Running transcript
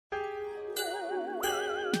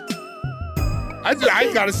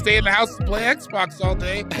I got to stay in the house and play Xbox all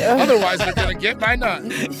day. Otherwise, they're going to get my nut.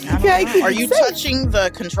 Are you touching the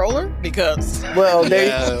controller? Because well,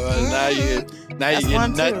 now you get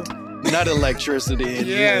nut electricity.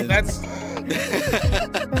 Yeah, that's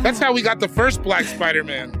how we got the first Black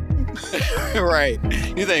Spider-Man. Right.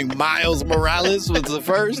 You think Miles Morales was the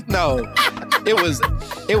first? No. It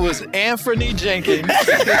was Anthony Jenkins.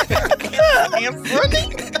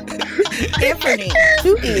 Anthony.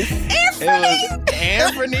 It was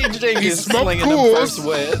Anthony Jenkins slinging the first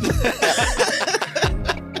web.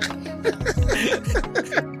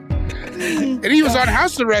 And he was on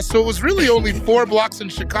house arrest, so it was really only 4 blocks in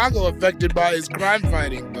Chicago affected by his crime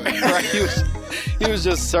fighting. But. Right, he was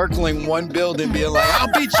just circling one building, being like,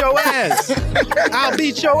 "I'll beat your ass! I'll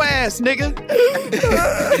beat your ass, nigga!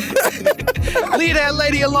 Leave that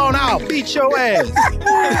lady alone! I'll beat your ass!"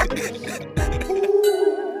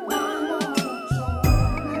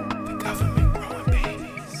 The government growing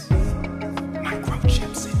babies,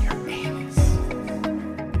 microchips in your anus.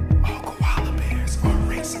 All koala bears are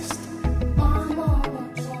racist.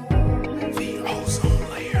 The ozone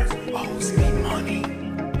layer owes me money.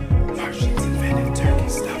 Martians invented turkey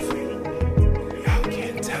stuffing. Y'all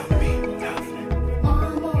can't tell me nothing.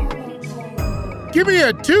 Give me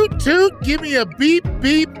a toot toot, give me a beep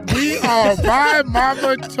beep. We are My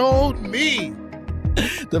Mama Told Me.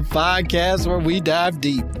 The podcast where we dive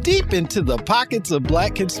deep into the pockets of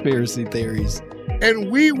Black conspiracy theories.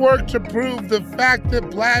 And we work to prove the fact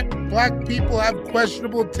that black people have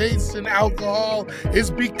questionable tastes in alcohol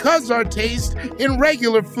is because our taste in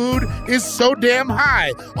regular food is so damn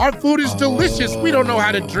high. Our food is delicious. We don't know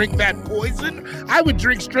how to drink that poison. I would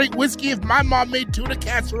drink straight whiskey if my mom made tuna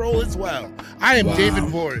casserole as well. I am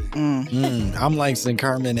David Bory. I'm Langston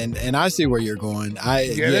Kerman, and I see where you're going.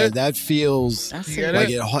 That feels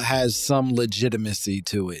like it has some legitimacy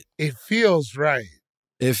to it. It feels right.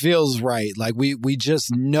 It feels right. Like we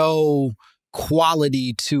just know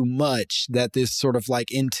quality too much that this sort of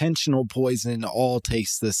like intentional poison all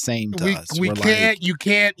tastes the same to us. You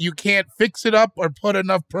can't fix it up or put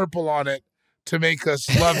enough purple on it to make us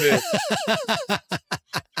love it.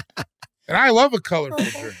 And I love a colorful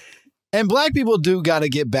drink. And Black people do got to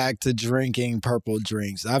get back to drinking purple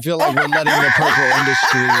drinks. I feel like we're letting the purple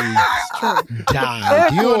industry die.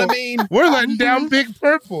 You know what I mean? We're letting down Big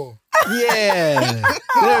Purple. Yeah.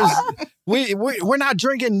 We're not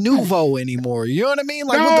drinking Nouveau anymore. You know what I mean?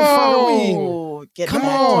 Like, what the fuck are we? Come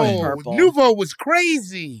on. Purple. Nouveau was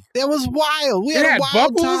crazy. That was wild. We It had had a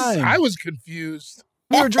wild bubbles. time. I was confused.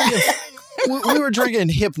 We were drinking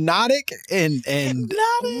Hypnotic and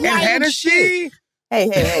Hennessy. Hey,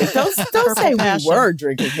 don't say we were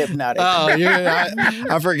drinking Hypnotic. Oh,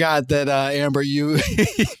 I forgot that, Amber, you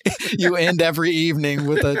end every evening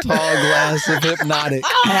with a tall glass of Hypnotic.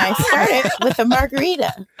 And I started with a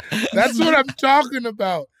margarita. That's what I'm talking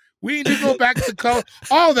about. We need to go back to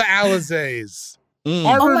all the Alizés.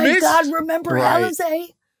 Oh my God, remember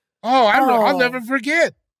Alizé? Oh, I know. I'll never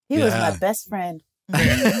forget. He was my best friend.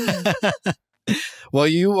 Well,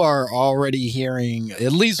 you are already hearing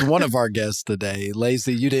at least one of our guests today.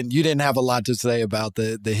 Lacey, you didn't have a lot to say about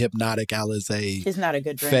the Hypnotic Alizé. He's not a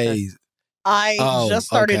good drinker. Phase. I just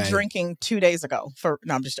started drinking 2 days ago. No,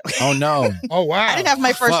 I'm just joking. Oh, no. Oh, wow. I didn't have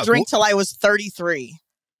my first drink till I was 33.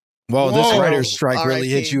 Well, this writer's strike really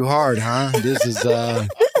hit you hard, huh? This is,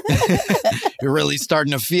 you're really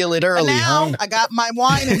starting to feel it early, huh? I got my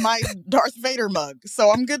wine in my Darth Vader mug,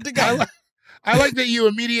 so I'm good to go. I like that you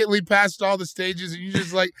immediately passed all the stages and you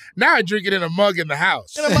just like, now I drink it in a mug in the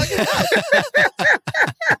house. In a mug in the house.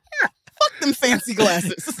 Fuck them fancy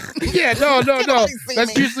glasses. Yeah, no.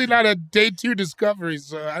 That's usually not a day 2 discovery.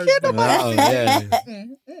 So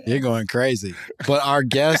You're going crazy. But our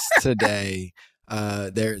guests today,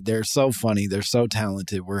 they're so funny. They're so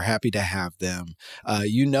talented. We're happy to have them.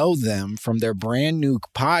 You know them from their brand new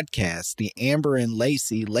podcast, the Amber and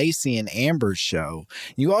Lacey and Amber Show.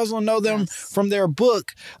 You also know them from their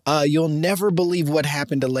book, You'll Never Believe What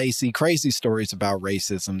Happened to Lacey, Crazy Stories About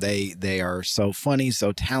Racism. They are so funny,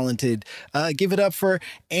 so talented. Give it up for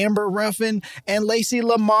Amber Ruffin and Lacey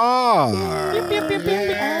Lamar.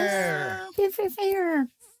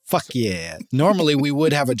 Fuck yeah. Normally we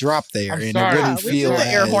would have a drop there and it wouldn't feel the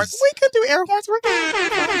air horns. We could do air horns. We're good.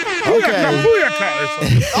 Okay.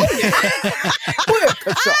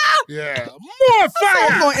 Yeah. More fire.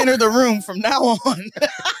 I'm going to enter the room from now on.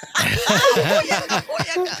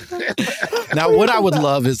 Now, what I would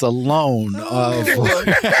love is a loan of...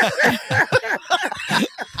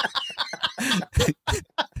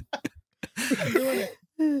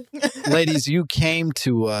 Ladies, you came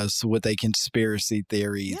to us with a conspiracy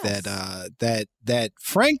theory that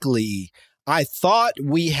frankly, I thought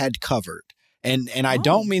we had covered. And I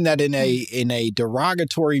don't mean that in a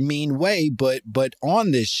derogatory, mean way, but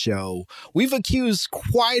on this show, we've accused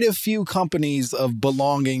quite a few companies of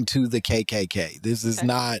belonging to the KKK. This is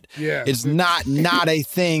not, it's not a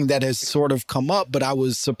thing that has sort of come up, but I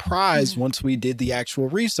was surprised once we did the actual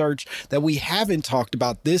research that we haven't talked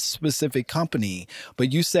about this specific company.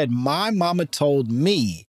 But you said, my mama told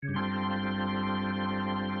me.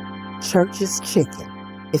 Church's Chicken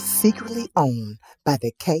is secretly owned by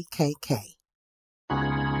the KKK.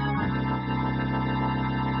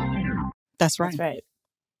 That's right.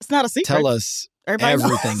 It's not a secret. Tell us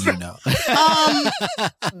everything you know.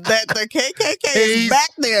 That the KKK is back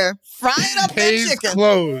there frying up their chicken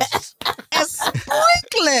closed and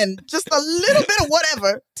sprinkling just a little bit of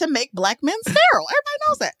whatever to make black men sterile. Everybody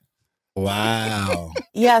knows that. Wow.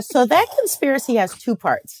 Yeah, so that conspiracy has two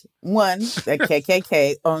parts. One, the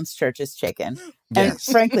KKK owns Church's Chicken. And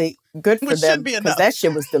frankly, good for them because that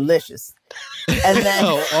shit was delicious. And then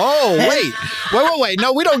wait.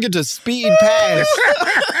 No, we don't get to speed past.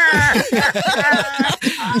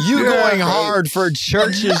 You going hard for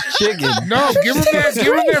Church's Chicken. No, give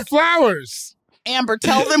them their flowers. Amber,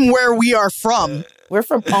 tell them where we are from. We're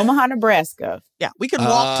from Omaha, Nebraska. Yeah, we could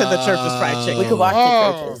walk to the Church's Fried Chicken. We could walk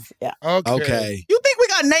to Church's. Yeah. Okay. You think we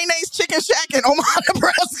got Nene's Chicken Shack in Omaha,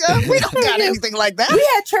 Nebraska? We don't got anything like that. We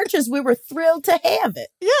had Church's. We were thrilled to have it.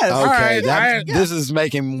 Yes. Okay. This is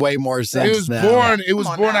making way more sense now. It was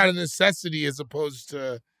born out of necessity as opposed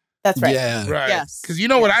to. That's right. Yeah. Right. Yes. Because you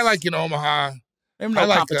know what I like in Omaha? No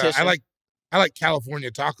competition. I like California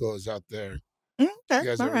tacos out there. Okay. You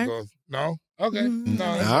guys ever go? No? Okay. No.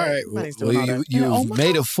 All right. Well, you've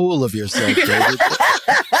made a fool of yourself, David.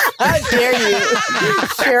 How dare you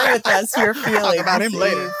share with us your feelings? Talk about him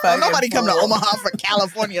later. Nobody come to Omaha for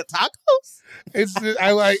California tacos. It's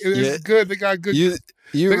good. They got good.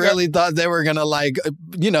 You really thought they were gonna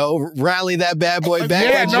rally that bad boy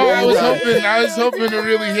back? Yeah, no, I was hoping to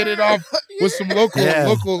really hit it off with some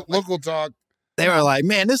local talk. They were like,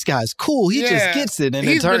 man, this guy's cool. He just gets it. And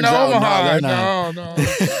it turns out, no.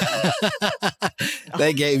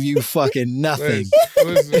 They gave you fucking nothing.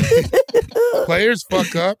 Listen. Players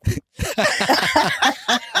fuck up.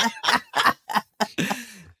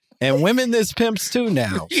 And women this pimps too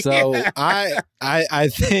now. So I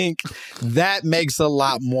think that makes a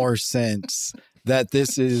lot more sense. That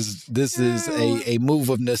this is a move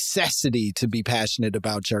of necessity to be passionate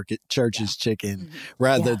about Church's Chicken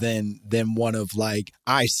rather than one of like,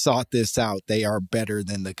 I sought this out. They are better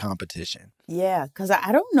than the competition. Yeah, because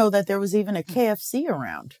I don't know that there was even a KFC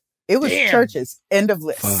around. It was Church's. End of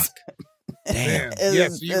list. Fuck. Damn.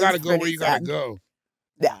 Yes, you got to go where you got to go.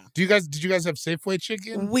 Yeah. Did you guys have Safeway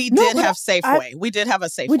chicken? We did have Safeway. We did have a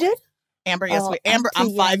Safeway. We did? Amber, yes. Amber,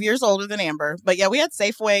 I'm 5 years older than Amber. But yeah, we had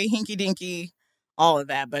Safeway, Hinky Dinky, all of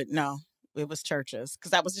that. But no, it was Church's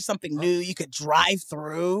because that was just something new you could drive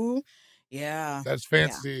through. Yeah. That's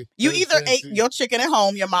fancy. Yeah. You either ate your chicken at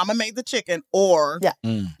home, your mama made the chicken, or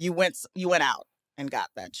you went out and got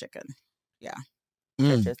that chicken. Yeah.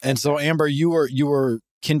 And so, Amber, you were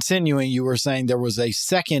continuing, you were saying there was a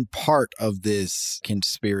second part of this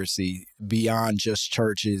conspiracy beyond just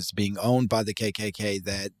Church's being owned by the KKK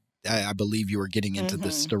that I believe you were getting into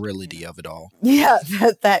the sterility of it all. Yeah,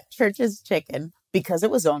 that Church's Chicken, because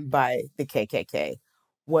it was owned by the KKK,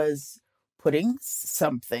 was putting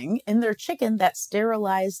something in their chicken that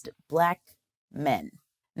sterilized black men.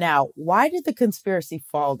 Now, why did the conspiracy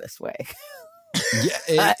fall this way?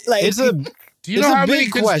 Yeah, do you know how many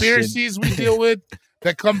conspiracies we deal with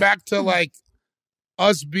that come back to like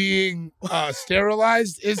us being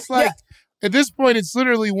sterilized? It's like at this point, it's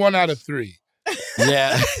literally 1 out of 3.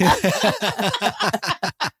 Yeah.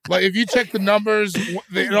 Like if you check the numbers,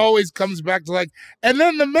 it always comes back to like, and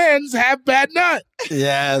then the men's have bad nut.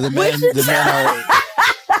 Yeah, the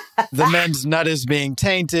men's nut is being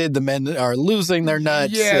tainted. The men are losing their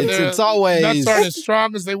nuts. Yeah, it's always nuts aren't as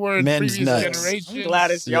strong as they were in men's previous nuts. generations. I'm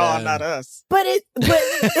glad it's y'all, not us. But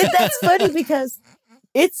that's funny because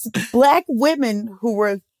it's black women who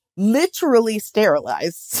were literally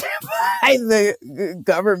sterilized by the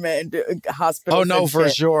government hospital. Oh no, for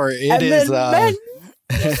sure. It is men,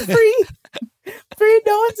 free.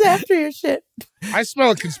 No one's after your shit. I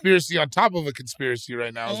smell a conspiracy on top of a conspiracy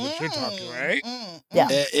right now is what you're talking, right? Yeah.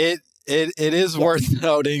 It is worth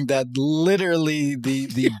noting that literally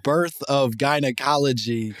the birth of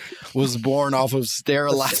gynecology was born off of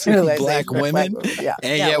sterilizing black women. Yeah.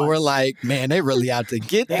 And yet we're like, man, they really out to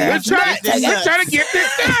get that. We're trying to get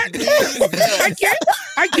this done.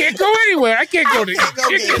 I can't go anywhere. I can't go to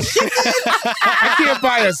chicken. I can't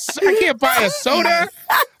buy a soda.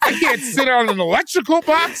 I I can't sit on an electrical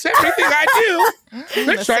box. Everything I do,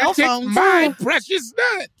 they're trying to take my precious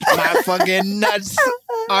nut. My fucking nuts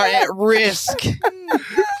are at risk.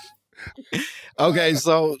 Okay,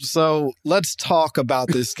 so let's talk about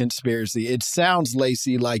this conspiracy. It sounds,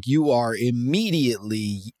 Lacey, like you are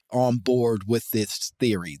immediately on board with this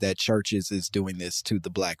theory that churches is doing this to the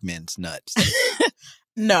black men's nuts.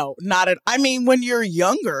 No, not at. I mean, when you're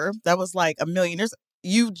younger, that was like a million years.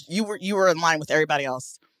 You were in line with everybody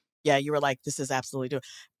else. Yeah, you were like, this is absolutely doing.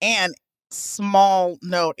 And small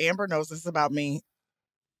note, Amber knows this about me.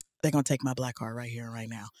 They're gonna take my black card right here and right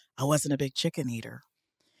now. I wasn't a big chicken eater.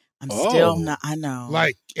 I'm still not. I know.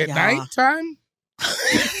 Like at nighttime?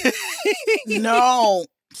 No.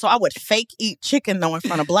 So I would fake eat chicken though in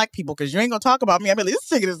front of black people because you ain't gonna talk about me. I mean, this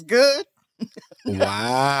chicken is good.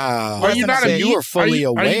 Wow. Are you not a meat? You were fully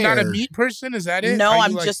aware. Are you not a meat person? Is that it? No, I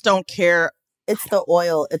just don't care. It's the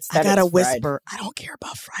oil. I gotta whisper. I don't care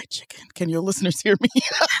about fried chicken. Can your listeners hear me?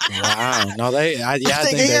 Wow. No, I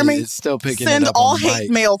think it's still picking Send it up all on the hate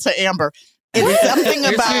mic. mail to Amber. It's something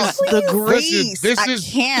about the grease. I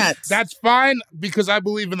can't. That's fine because I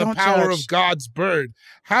believe in the power of God's bird.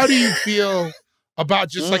 How do you feel about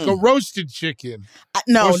just like a roasted chicken?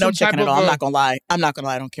 No chicken at all. I'm not gonna lie. I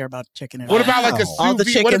don't care about chicken at all. What about like a sous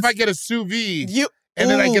vide? What if I get a sous vide? And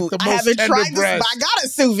then I get the most tender breast. This, I got a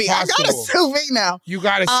sous vide. I got a sous vide now. You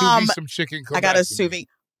got to sous vide some chicken. I got a sous vide.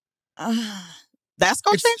 That's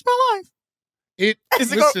gonna change my life. Wait,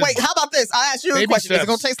 how about this? I'll ask you a question. Is it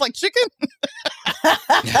gonna taste like chicken?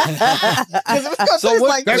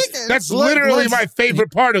 That's literally my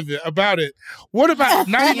favorite part of it. About it. What about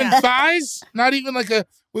not even thighs? Not even like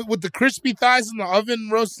with the crispy thighs in the oven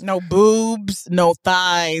roast? No boobs, no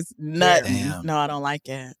thighs, nothing. No, I don't like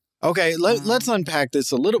it. Okay, let's unpack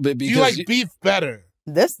this a little bit because you like beef better.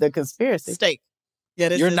 This the conspiracy. Steak.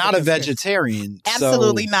 Yeah, you're not a vegetarian.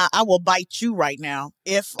 Absolutely not. I will bite you right now.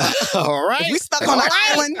 All right. If we stuck on an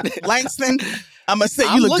island, Langston, I'm going to say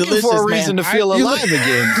you look delicious, I'm looking for a reason to feel alive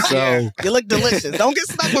again. So you look delicious. Don't get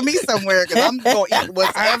stuck with me somewhere because I'm going to eat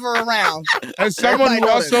whatever around. As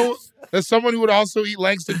someone who would also eat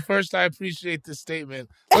Langston first, I appreciate this statement.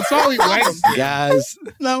 Let's all eat Langston. Guys,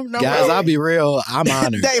 I'll be real. I'm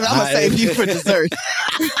honored. Dave, I'm going to save you for dessert.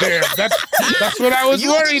 Damn, that's what I was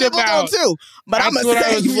worried about. Too, but I'm going to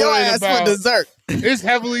save your ass for dessert. It's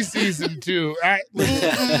heavily seasoned, too.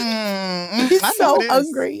 He's so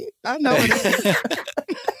hungry. I know it is.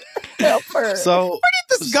 Help her. So where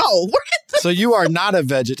did this go? So you are not a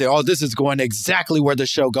vegetarian. Oh, this is going exactly where the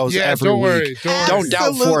show goes every don't week. Worry. Don't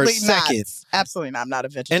doubt for a second. Absolutely not. I'm not a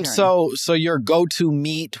vegetarian. And so your go-to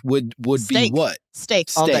meat would be what?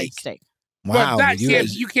 Steak. All day steak. Wow. But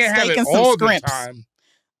you can't have it all the time.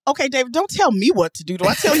 Okay, David, don't tell me what to do. Do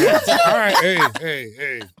I tell you what to do? All right,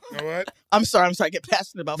 hey. You know what? I'm sorry. I get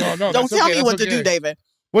passionate about it. No, don't tell me what to do, David.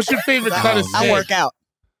 What's your favorite cut of steak? I work out.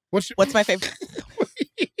 What's my favorite?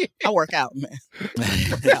 I work out, man.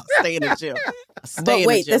 Stay in the gym. But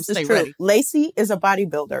wait, this is true. Ready. Lacey is a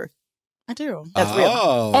bodybuilder. I do. That's real.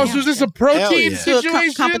 Oh, so is this a protein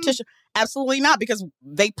situation? Competition? Absolutely not, because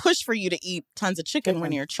they push for you to eat tons of chicken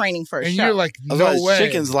when you're training for a show. And you're like, no way.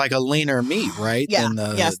 Chicken's like a leaner meat, right? Yeah,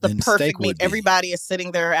 yes, the perfect meat. Be. Everybody is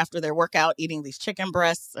sitting there after their workout eating these chicken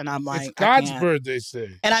breasts, and I'm like, it's God's bird, they say.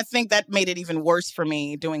 And I think that made it even worse for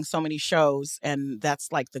me doing so many shows, and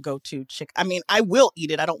that's like the go-to chicken. I mean, I will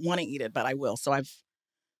eat it. I don't want to eat it, but I will. So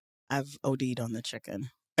I've OD'd on the chicken.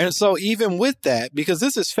 And so even with that, because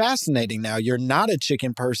this is fascinating now, you're not a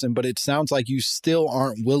chicken person, but it sounds like you still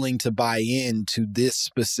aren't willing to buy into this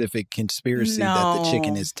specific conspiracy that the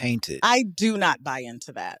chicken is tainted. I do not buy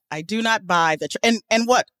into that. I do not buy the and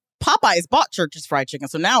what? Popeyes bought Church's Fried Chicken,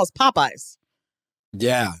 so now it's Popeyes.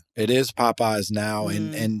 Yeah, it is Popeyes now,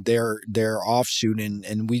 and their offshoot,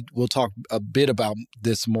 and we'll talk a bit about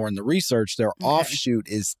this more in the research. Their offshoot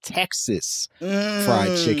is Texas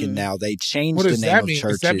Fried Chicken now. They changed the name of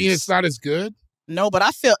Church's. Does that mean it's not as good? No, but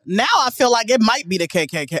I feel like it might be the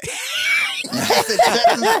KKK.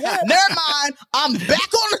 Never mind. I'm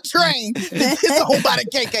back on the train. It's owned by the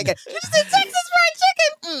KKK. You said Texas Fried Chicken.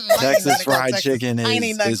 Texas Fried Chicken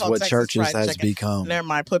is what Church's has become. Never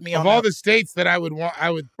mind. Put me on. Of all the states that I would want,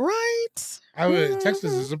 Right.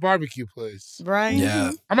 Texas is a barbecue place. Right.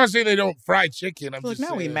 Yeah. I'm not saying they don't fry chicken. I'm just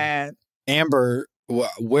saying. We mad. Amber,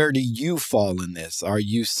 where do you fall in this? Are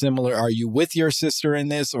you similar? Are you with your sister in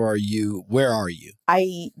this, or where are you?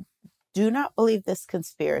 I do not believe this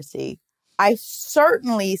conspiracy. I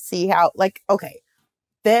certainly see how,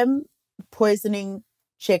 them poisoning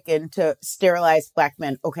chicken to sterilize black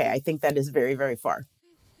men. Okay, I think that is very, very far.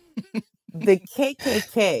 The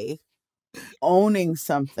KKK owning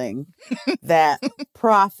something that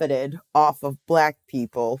profited off of Black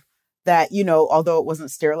people that, you know, although it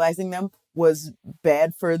wasn't sterilizing them, was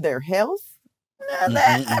bad for their health.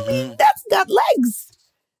 I mean, that's got legs.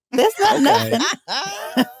 That's not nothing.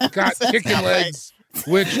 Got chicken legs,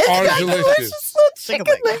 which are delicious. Chicken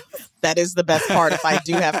legs. That is the best part. If I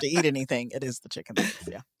do have to eat anything, it is the chicken legs.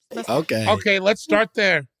 Yeah. Okay, let's start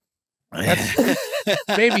there. That's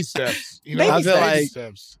baby steps. You know, I feel baby like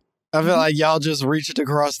steps. I feel like y'all just reached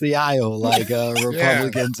across the aisle like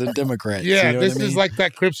Republicans and Democrats. Yeah, you know this what I mean? is like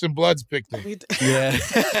that Crips and Bloods picnic. Yeah.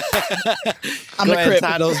 I'm Go a ahead, Crip.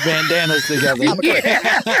 tie those bandanas together. I'm a Crip.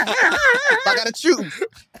 I gotta choose.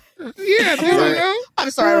 Yeah, there you go.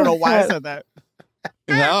 I'm sorry, I don't know why I said that.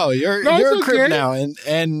 No, you're it's a Crip okay. now,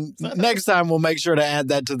 and next time we'll make sure to add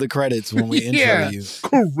that to the credits when we intro you.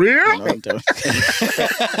 Career? No, I'm doing.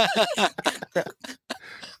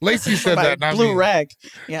 Lacey said that, not Blue me. rag.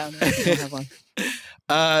 Yeah, no, I don't have one.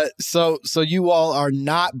 So you all are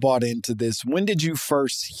not bought into this. When did you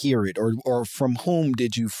first hear it, or from whom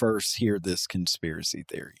did you first hear this conspiracy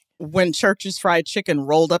theory? When Church's Fried Chicken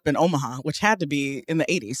rolled up in Omaha, which had to be in the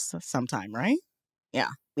 80s sometime, right? Yeah.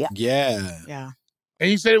 Yeah. And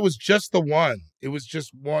you said it was just the one. It was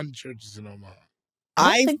just one Church's in Omaha.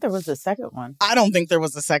 I don't think there was a second one. I don't think there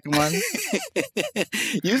was a second one.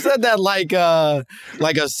 You said that like a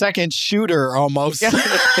second shooter almost. Like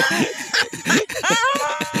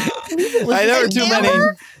there were too many.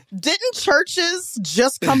 Didn't Church's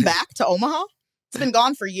just come back to Omaha? It's been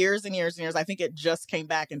gone for years and years and years. I think it just came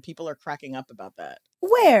back and people are cracking up about that.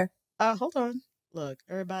 Where? Hold on. Look,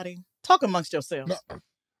 everybody, talk amongst yourselves. No,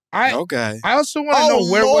 Okay. I also want to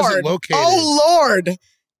know where was it located. Oh, Lord.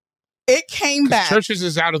 It came back. Church's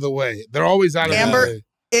is out of the way. They're always out of the way.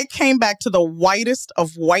 It came back to the whitest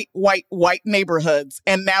of white neighborhoods.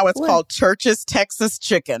 And now it's called Church's Texas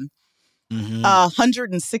Chicken.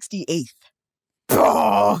 168th.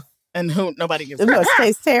 Oh. And nobody gives it. It must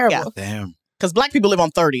taste terrible. Yeah. Damn. Because Black people live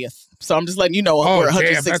on 30th. So I'm just letting you know where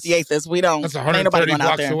 168th is. We don't. That's ain't nobody 130 going out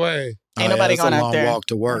blocks there. away. Ain't nobody going out there. That's a long walk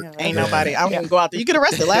to work. Ain't nobody. I don't even go out there. You get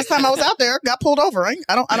arrested. Last time I was out there, got pulled over. I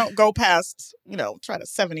don't go past, try to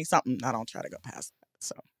 70 something. I don't try to go past that.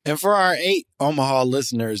 So. And for our 8 Omaha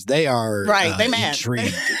listeners, they are they mad.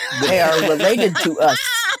 intrigued. They are related to us.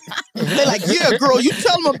 They're like, yeah, girl, you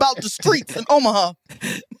tell them about the streets in Omaha.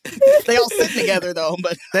 They all sitting together though,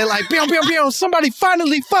 but they're like, pew, pew, pew, somebody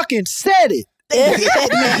finally fucking said it. They get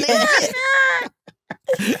it,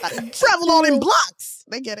 man. I traveled all in blocks.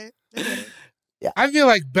 They get it. Yeah. I feel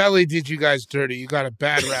like Belly did you guys dirty. You got a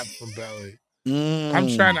bad rap from Belly.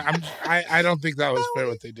 I don't think that was fair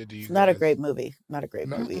what they did to you. Not a great movie. Not a great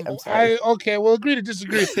movie. I'm sorry. We'll agree to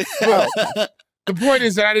disagree. But the point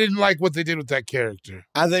is that I didn't like what they did with that character.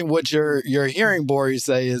 I think what you're hearing Bori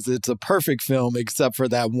say is it's a perfect film except for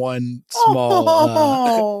that one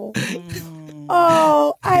small.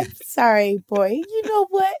 Oh, I'm sorry, boy. You know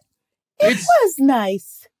what? It was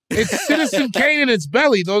nice. It's Citizen Kane and it's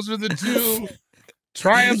Belly. Those are the two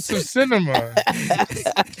triumphs of cinema.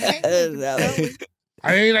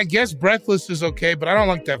 I mean, I guess Breathless is okay, but I don't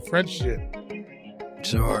like that French shit.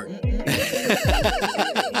 Sure.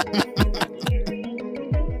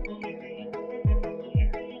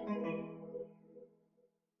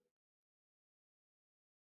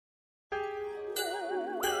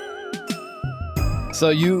 So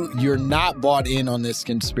you're not bought in on this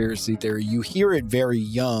conspiracy theory. You hear it very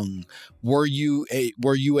young. Were you a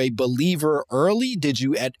believer early? Did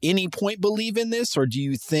you at any point believe in this, or do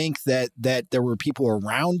you think that there were people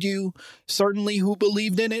around you certainly who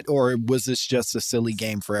believed in it, or was this just a silly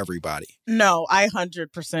game for everybody? No, I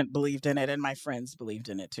 100% believed in it, and my friends believed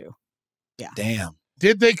in it too. Yeah. Damn.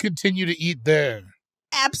 Did they continue to eat there?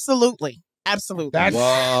 Absolutely. They That's talked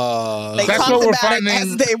what we're about finding. it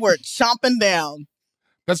as they were chomping down.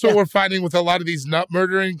 That's what we're finding with a lot of these nut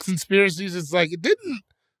murdering conspiracies. It's like it didn't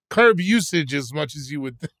curb usage as much as you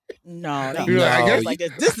would think. No. You're like, I guess like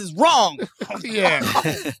this is wrong. Yeah.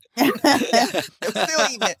 They were still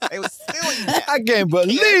eating it. I can't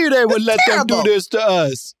believe they would let them do this to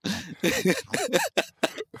us.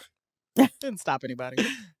 Didn't stop anybody.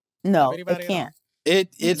 No, it can't.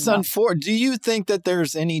 It's unfortunate. Do you think that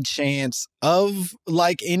there's any chance of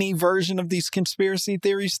like any version of these conspiracy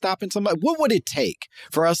theories stopping somebody? What would it take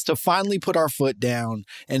for us to finally put our foot down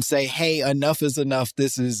and say, hey, enough is enough.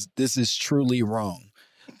 This is truly wrong.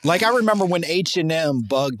 Like I remember when H&M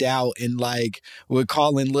bugged out and like were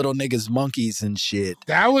calling little niggas monkeys and shit.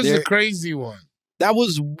 That was a crazy one. That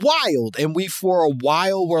was wild. And we for a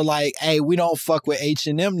while were like, hey, we don't fuck with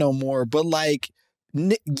H&M no more. But like,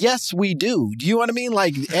 Yes, we do. Do you know what I mean?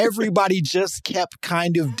 Like everybody just kept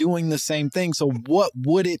kind of doing the same thing. So what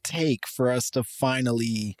would it take for us to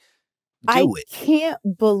finally do it? I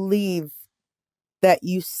can't believe that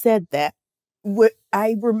you said that.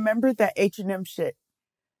 I remember that H&M shit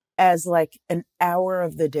as like an hour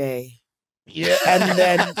of the day. Yeah. And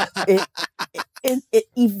then it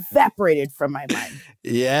evaporated from my mind.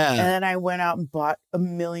 Yeah. And then I went out and bought $1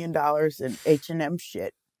 million in H&M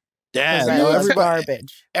shit. Yeah. No, it was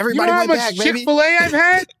garbage. You Everybody know how went much back, baby. Chick-fil-A I've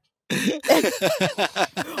had?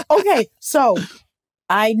 Okay, so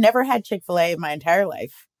I never had Chick-fil-A in my entire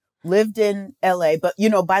life. Lived in LA, but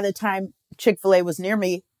by the time Chick-fil-A was near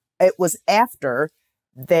me, it was after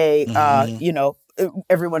they,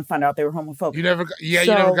 everyone found out they were homophobic. You never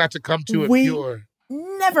got to come to it pure.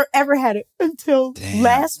 Never ever had it until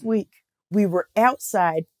last week. We were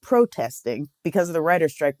outside protesting because of the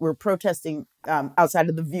writer's strike. We were protesting outside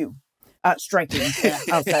of the View, striking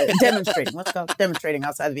outside, demonstrating. Let's go demonstrating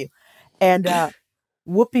outside the View. And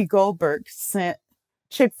Whoopi Goldberg sent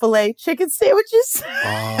Chick-fil-A chicken sandwiches.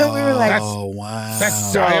 And we were like, oh, wow.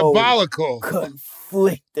 That's diabolical.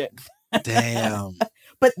 Conflicted. Damn.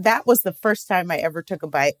 But that was the first time I ever took a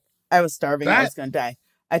bite. I was starving. I was going to die.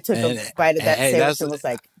 I took a bite of that sandwich and was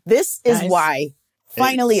like, this is why.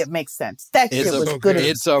 Finally, it makes sense. That shit was good.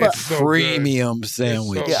 It's a premium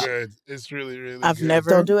sandwich. It's so good. It's really, really I've good.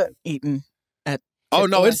 never eaten at Oh,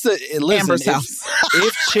 no, it's the... Listen, Amber's house.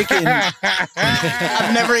 If chicken...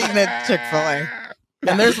 I've never eaten at Chick-fil-A.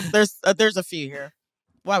 And there's a few here.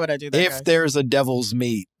 Why would I do that? If there's a devil's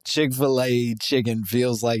meat, Chick-fil-A chicken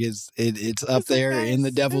feels like it's up there in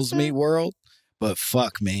the devil's meat world. But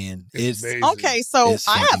fuck, man, it's okay. So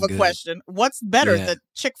I have a question. What's better, Yeah. the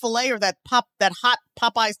Chick-fil-A or that hot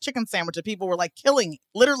Popeye's chicken sandwich that people were like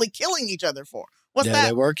literally killing each other for? What's that?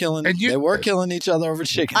 They were killing. They were killing each other over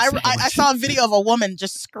chicken. I saw a video of a woman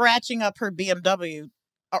just scratching up her BMW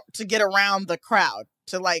to get around the crowd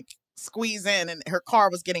to like squeeze in, and her car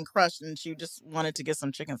was getting crushed, and she just wanted to get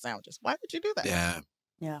some chicken sandwiches. Why would you do that?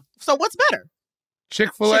 Yeah. So what's better,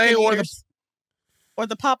 Chick-fil-A or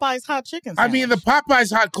the Popeye's hot chicken sandwich? I mean, the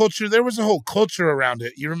Popeye's hot culture, there was a whole culture around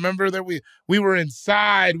it. You remember that we were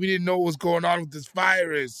inside. We didn't know what was going on with this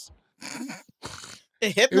virus.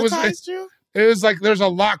 It hypnotized you? It was like there's a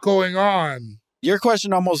lot going on. Your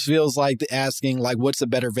question almost feels like asking, like, what's a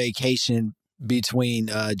better vacation between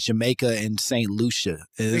Jamaica and St. Lucia?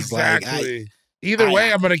 Exactly. Either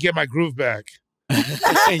way, I'm going to get my groove back.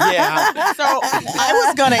 Yeah. So I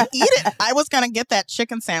was going to eat it. I was going to get that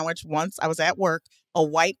chicken sandwich once. I was at work. A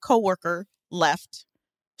white coworker left.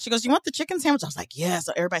 She goes, "You want the chicken sandwich?" I was like, "Yeah."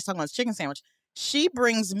 So everybody's talking about this chicken sandwich. She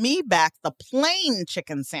brings me back the plain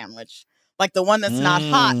chicken sandwich, like the one that's not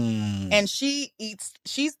hot. And she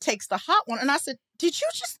takes the hot one. And I said, "Did you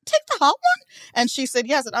just take the hot one?" And she said,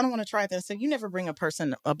 "Yes." I don't want to try that. I said, "You never bring a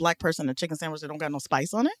black person a chicken sandwich that don't got no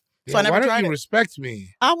spice on it." So I never why tried don't you it. Respect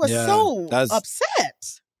me? I was so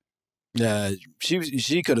upset. Yeah,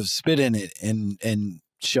 she could have spit in it and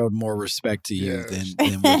showed more respect to you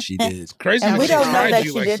than what she did. It's crazy. And we don't know that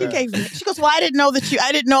she did. She goes, "Well, I didn't know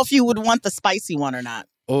if you would want the spicy one or not."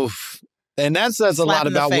 Oof. And that says a lot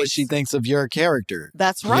about what she thinks of your character.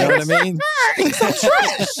 That's right. You know what I mean? So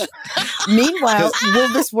trash. Meanwhile, will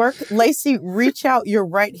this work? Lacey, reach out your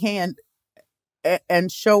right hand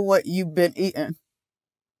and show what you've been eating.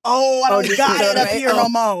 Oh, I don't got it up here no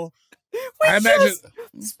more. I imagine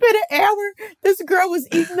spent an hour. This girl was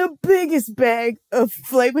eating the biggest bag of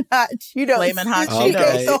Flamin' Hot Cheetos. Flamin' Hot Cheetos.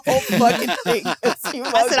 Cheetos. The whole fucking thing. I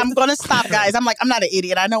said, I'm going to stop, guys. I'm like, I'm not an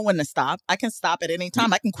idiot. I know when to stop. I can stop at any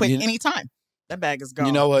time. I can quit any time. That bag is gone.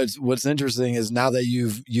 You know what's interesting is now that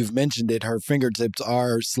you've mentioned it, her fingertips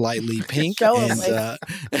are slightly pink.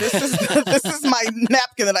 This is my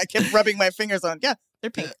napkin that I kept rubbing my fingers on. Yeah,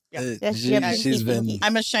 they're pink. Yeah. She's been.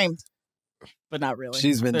 I'm ashamed, but not really.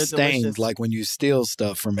 She's been stained delicious. Like when you steal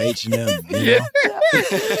stuff from H&M. That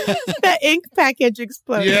ink package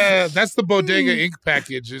exploded. Yeah, that's the bodega ink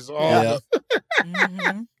package. Is all.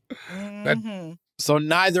 So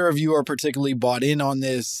neither of you are particularly bought in on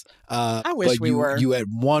this. I wish we were. You at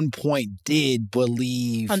one point did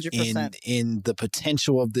believe 100%. in the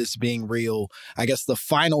potential of this being real. I guess the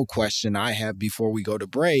final question I have before we go to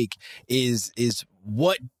break is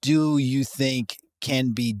what do you think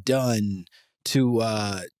can be done to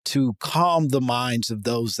calm the minds of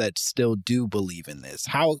those that still do believe in this?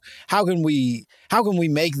 How can we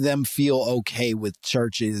make them feel okay with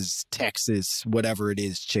churches, Texas, whatever it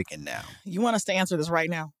is, chicken now? You want us to answer this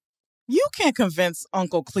right now? You can't convince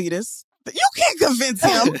Uncle Cletus. You can't convince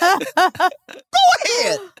him. Go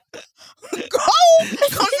ahead. Go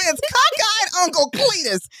convince cockeyed Uncle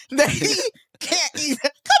Cletus that can't even.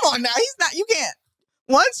 Come on now. He's not. You can't.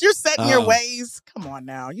 Once you're set in your ways, come on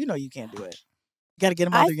now. You know you can't do it. You got to get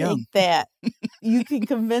them while they're young. I think that you can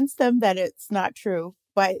convince them that it's not true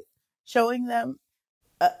by showing them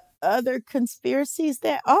other conspiracies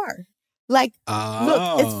that are. Like,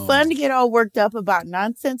 look, it's fun to get all worked up about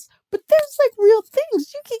nonsense, but there's like real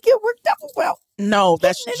things you can get worked up about. No,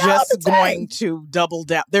 that's just going to double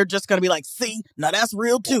down. They're just going to be like, see, now that's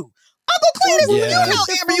real too. Uncle Cletus, you know,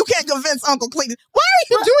 Amber, you can't convince Uncle Cletus. Why are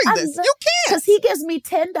you doing this? You can't. Because he gives me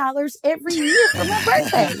 $10 every year for my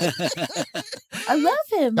birthday. I love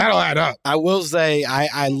him. That'll add up. I will say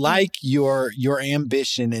I like your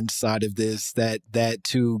ambition inside of this, that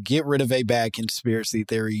to get rid of a bad conspiracy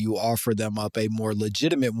theory, you offer them up a more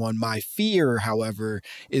legitimate one. My fear, however,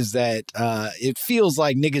 is that it feels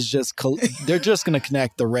like niggas they're just going to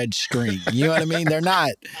connect the red string. You know what I mean? They're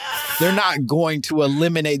not going to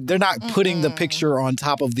eliminate, they're not putting the picture on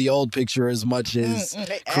top of the old picture as much as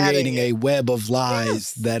creating a web of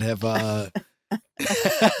lies that have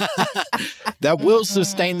that will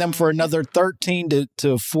sustain them for another 13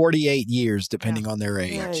 to 48 years, depending on their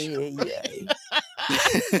age.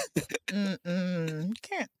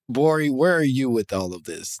 Can't. Bori, where are you with all of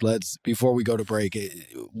this? Before we go to break,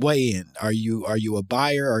 weigh in. Are you a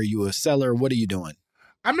buyer? Are you a seller? What are you doing?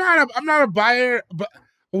 I'm not a buyer, but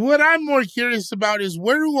what I'm more curious about is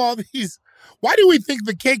why do we think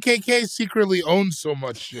the KKK secretly owns so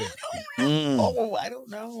much shit? Oh, I don't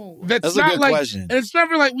know. That's not a good question. And it's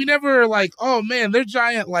never like, we never like, oh man, they're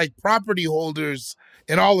giant like property holders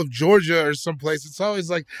in all of Georgia or someplace. It's always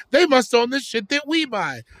like, they must own this shit that we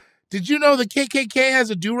buy. Did you know the KKK has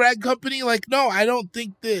a do-rag company? Like, no, I don't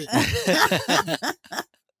think that.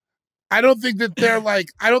 I don't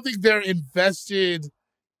think they're invested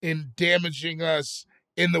in damaging us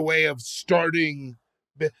in the way of starting.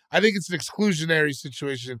 I think it's an exclusionary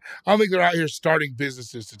situation. I don't think they're out here starting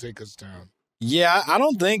businesses to take us down. Yeah, I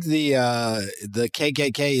don't think the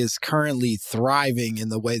KKK is currently thriving in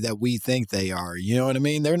the way that we think they are. You know what I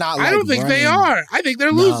mean? They're not. I don't think they are. I think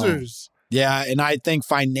they're losers. Yeah, and I think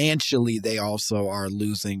financially they also are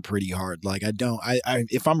losing pretty hard. Like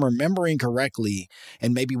if I'm remembering correctly,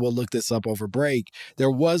 and maybe we'll look this up over break, there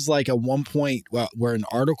was like at one point where an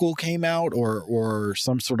article came out or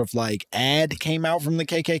some sort of like ad came out from the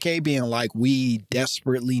KKK being like, we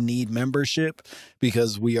desperately need membership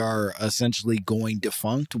because we are essentially going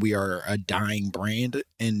defunct. We are a dying brand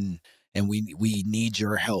and we need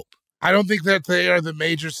your help. I don't think that they are the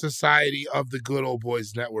major society of the Good Old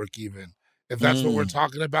Boys Network even. If that's what we're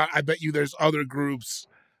talking about, I bet you there's other groups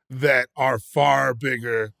that are far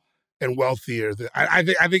bigger and wealthier. I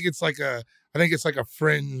think it's like a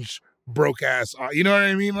fringe broke ass. You know what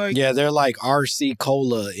I mean? Like, yeah, they're like RC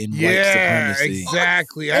Cola in white supremacy.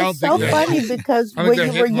 Exactly. It's so funny because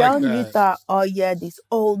when you were young, you thought, oh yeah, these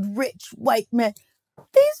old rich white men.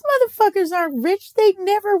 These motherfuckers aren't rich. They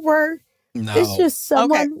never were. No. It's just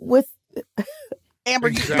someone with.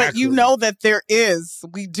 Amber, but you know that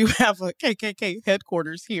we do have a KKK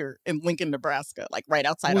headquarters here in Lincoln, Nebraska, like right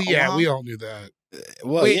outside of Omaha. Yeah, we all knew that.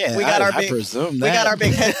 Well, we got our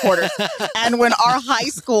big headquarters. And when our high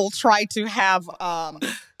school tried to have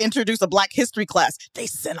introduce a Black history class, they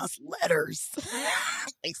sent us letters.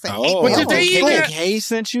 They sent KKK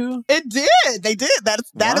sent you? It did. They did.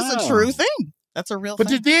 That is a true thing. That's a real thing.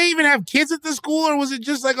 But did they even have kids at the school, or was it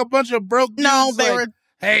just like a bunch of broke dudes? No, they were.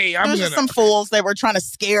 Hey, there was just some fools that were trying to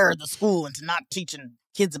scare the school into not teaching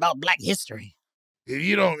kids about Black history. If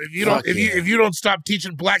you don't stop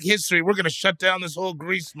teaching Black history, we're gonna shut down this whole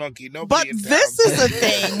grease monkey. But this is a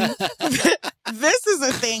thing. This is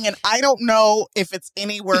a thing, and I don't know if it's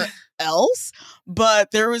anywhere else.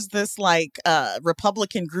 But there was this like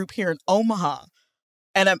Republican group here in Omaha,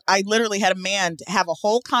 and I literally had a man have a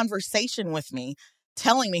whole conversation with me,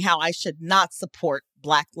 telling me how I should not support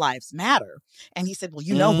Black Lives Matter. And he said, well,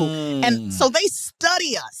 you know who. And so they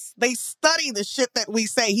study us. They study the shit that we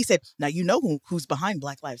say. He said, now you know who's behind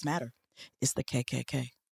Black Lives Matter. It's the KKK.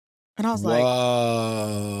 And I was like,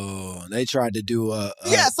 whoa. They tried to do a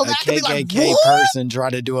KKK like, person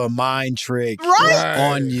tried to do a mind trick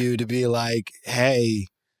on you to be like, hey,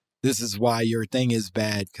 this is why your thing is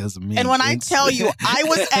bad because of me. And when I tell you, I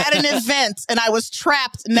was at an event and I was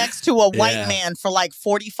trapped next to a white man for like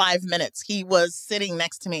 45 minutes. He was sitting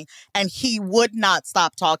next to me and he would not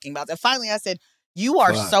stop talking about that. Finally, I said, you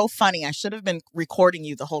are so funny. I should have been recording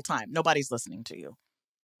you the whole time. Nobody's listening to you.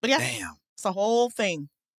 But yeah, it's a whole thing.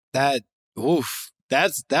 That's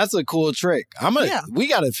a cool trick. We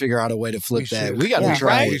got to figure out a way to flip that. We got to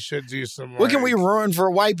try. We should do some. What can we ruin for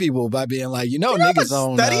white people by being like, niggas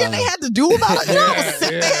own studying they had to do about it.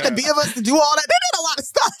 They had to be of us to do all that. They did a lot of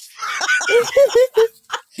stuff.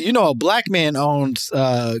 You know, a black man owns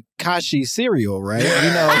Kashi cereal, right? You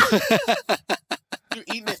know. You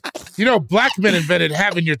eating it. You know, black men invented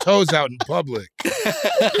having your toes out in public.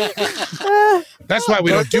 That's why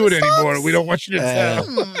we don't do it anymore. We don't want you to tell.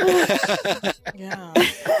 Yeah.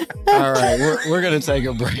 All right, we're gonna take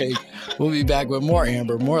a break. We'll be back with more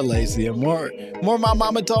Amber, more Lacey, and more My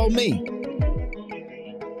Mama Told Me.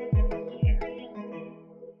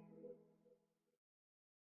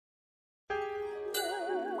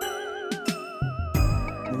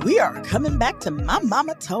 We are coming back to My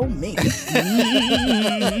Mama Told Me. M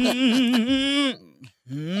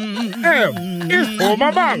is for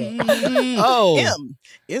my mama. Oh, M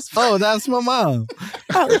is for that's my mom.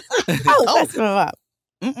 That's my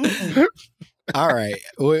mom. All right,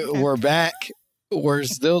 we're back. We're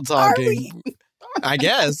still talking. I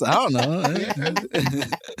guess. I don't know.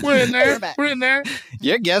 We're in there. We're in there.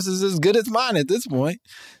 Your guess is as good as mine at this point.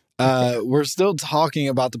 We're still talking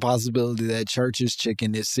about the possibility that Church's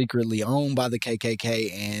Chicken is secretly owned by the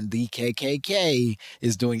KKK, and the KKK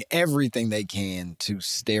is doing everything they can to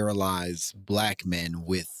sterilize black men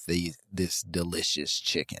with this delicious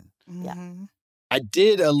chicken. Yeah. I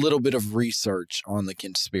did a little bit of research on the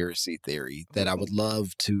conspiracy theory that I would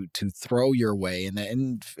love to throw your way.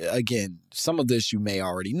 And again, some of this you may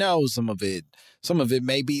already know, some of it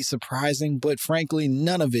may be surprising, but frankly,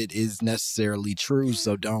 none of it is necessarily true.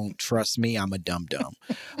 So don't trust me. I'm a dum-dum.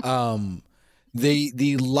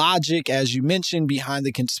 The logic, as you mentioned, behind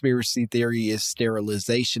the conspiracy theory is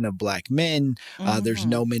sterilization of black men. There's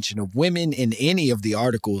no mention of women in any of the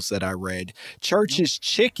articles that I read. Church's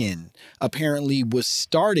Chicken apparently was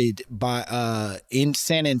started by in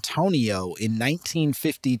San Antonio in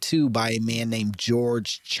 1952 by a man named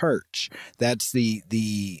George Church. That's the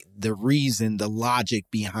reason, the logic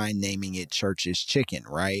behind naming it Church's Chicken,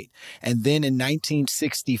 right? And then in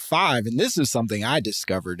 1965, and this is something I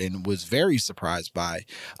discovered and was very surprised by.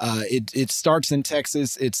 It starts in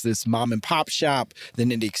Texas. It's this mom and pop shop.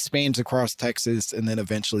 Then it expands across Texas and then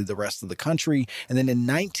eventually the rest of the country. And then in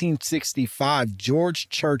 1965, George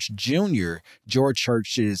Church Jr., George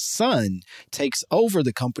Church's son, takes over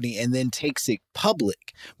the company and then takes it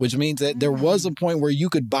public, which means that there was a point where you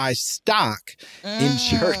could buy stock in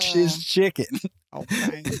Church's Chicken.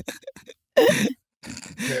 Okay.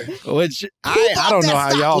 Which I don't know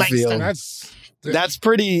how y'all feel. That's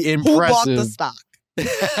pretty impressive. Who bought the stock?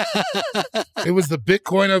 It was the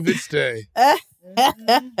Bitcoin of its day.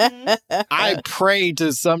 I pray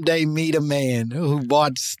to someday meet a man who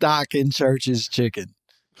bought stock in Church's Chicken.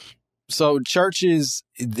 So Church's,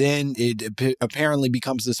 then it apparently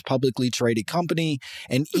becomes this publicly traded company.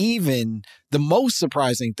 And even the most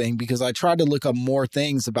surprising thing, because I tried to look up more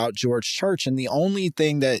things about George Church, and the only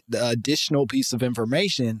thing the additional piece of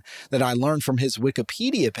information that I learned from his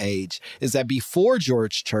Wikipedia page is that before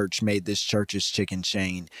George Church made this Church's Chicken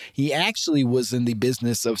chain, he actually was in the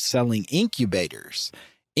business of selling incubators.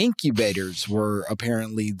 Incubators were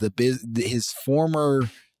apparently his former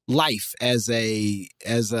life as a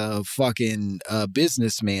fucking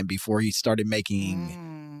businessman before he started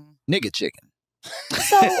making nigga chicken.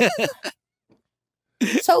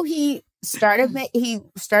 So he started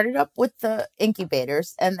up with the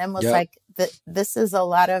incubators and then was like, this is a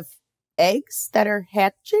lot of eggs that are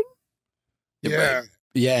hatching. Yeah.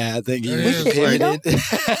 Yeah, I think he was pivoted.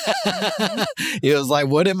 He was like,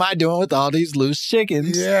 what am I doing with all these loose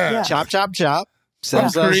chickens? Yeah. Chop, chop, chop.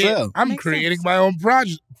 I'm creating my own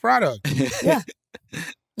product. Yeah.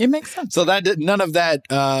 It makes sense. So none of that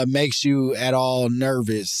makes you at all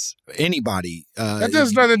nervous. Anybody? That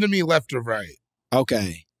does nothing to me, left or right.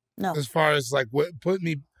 Okay. No. As far as like what put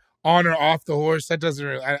me on or off the horse, that doesn't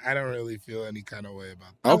really. I don't really feel any kind of way about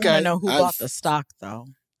that. Okay. I want to know who bought the stock, though.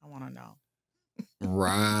 I want to know.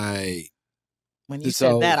 Right. When you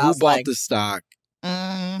said that, I was who bought like, the stock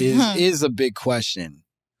is a big question,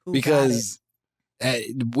 because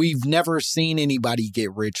we've never seen anybody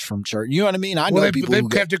get rich from church. You know what I mean? I know people they've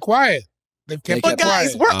kept it quiet. They've kept it quiet. But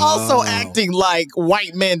guys, we're also acting like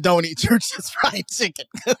white men don't eat Church's fried chicken.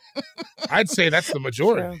 I'd say that's the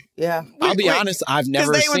majority. Yeah. I'll be honest, I've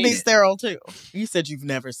never seen it. Because they would be sterile too. You said you've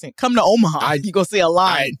never seen. Come to Omaha. You go see a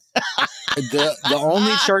line. The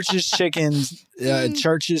only Church's Chicken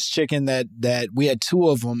that we had two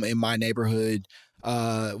of them in my neighborhood.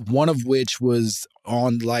 One of which was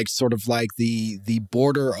on like sort of like the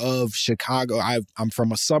border of Chicago. I'm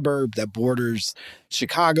from a suburb that borders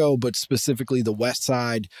Chicago, but specifically the west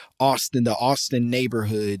side, Austin, the Austin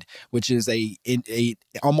neighborhood, which is a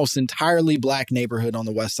almost entirely black neighborhood on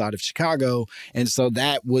the west side of Chicago. And so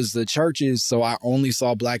that was the churches. So I only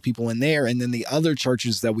saw black people in there. And then the other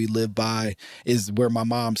churches that we live by is where my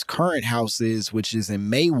mom's current house is, which is in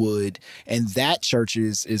Maywood. And that church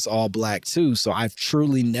is all black too. So I've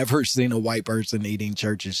truly never seen a white person eating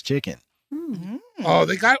church's chicken. Mm-hmm. Oh,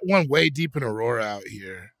 they got one way deep in Aurora out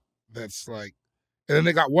here. That's like, and then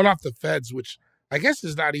they got one off the feds, which I guess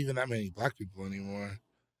there's not even that many black people anymore.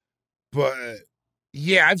 But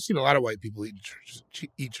yeah, I've seen a lot of white people eat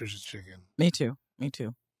church's chicken. Me too.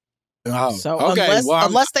 Oh, so okay.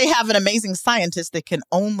 Unless they have an amazing scientist that can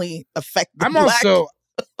only affect the black.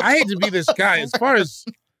 I hate to be this guy. As far as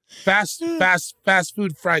fast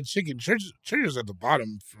food fried chicken, churches at the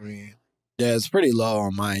bottom for me. Yeah, it's pretty low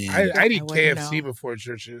on my end. I'd eat KFC before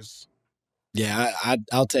churches. Yeah,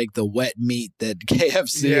 I'll take the wet meat that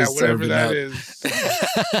KFC is whatever serving that up. is.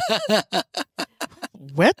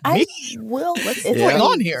 Wet meat? What's going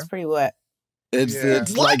on here? It's pretty wet.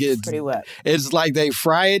 It's like it's pretty wet. It's like they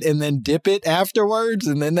fry it and then dip it afterwards,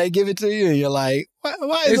 and then they give it to you, and you're like,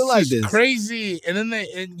 why is it like this? It's crazy, and then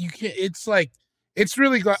you can't. It's like it's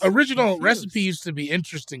really original recipe used to be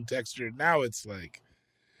interesting texture. Now it's like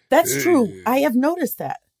that's true. I have noticed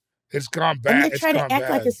that. It's gone bad. And they try to act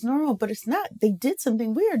like it's normal, but it's not. They did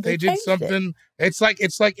something weird. They did something. It's like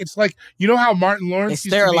you know how Martin Lawrence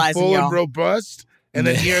used to be full and robust, and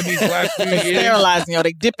then here in these last few years, sterilizing y'all.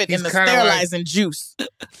 They dip it in the sterilizing juice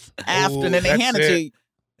after, and then they hand it to you.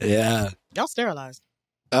 Yeah, y'all sterilized.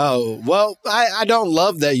 Oh, well, I don't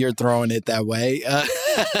love that you're throwing it that way.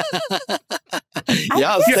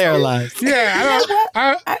 Y'all sterilized. Yeah,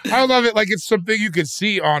 I love it like it's something you can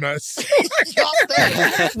see on us.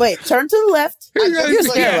 Wait, turn to the left.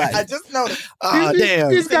 I just noticed. Oh,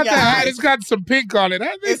 damn. He's got the hat. It's got some pink on it. I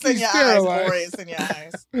think it's in your eyes, Corey. It's in your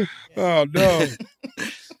eyes. Oh, no.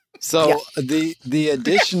 So the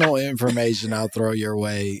additional information I'll throw your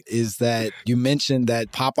way is that you mentioned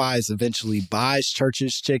that Popeyes eventually buys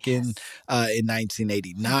Church's Chicken in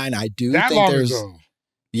 1989. I do think there's ago.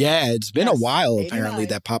 Yeah, it's been a while apparently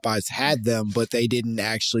that Popeyes had them, but they didn't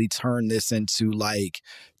actually turn this into like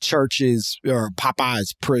Church's or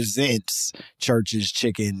Popeyes presents Church's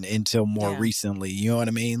Chicken until more recently. You know what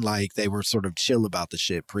I mean? Like they were sort of chill about the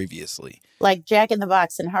shit previously. Like Jack in the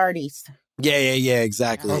Box and Hardee's. Yeah,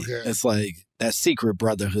 exactly. Okay. It's like that secret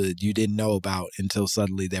brotherhood you didn't know about until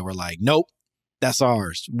suddenly they were like, nope, that's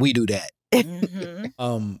ours. We do that.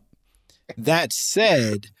 Mm-hmm. That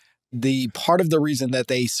said, the part of the reason that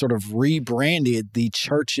they sort of rebranded the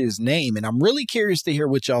church's name, and I'm really curious to hear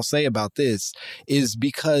what y'all say about this, is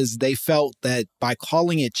because they felt that by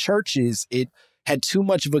calling it churches, it had too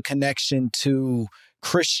much of a connection to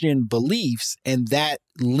Christian beliefs, and that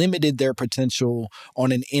limited their potential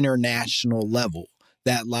on an international level.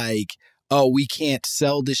 That like, oh, we can't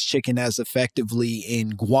sell this chicken as effectively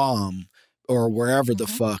in Guam or wherever the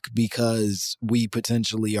fuck because we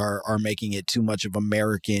potentially are making it too much of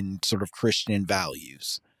American sort of Christian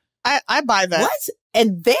values. I buy that. What?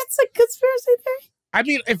 And that's a conspiracy theory? I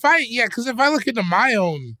mean, because if I look into my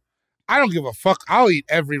own, I don't give a fuck. I'll eat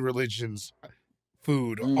every religion's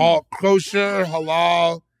food, all kosher,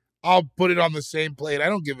 halal. I'll put it on the same plate. I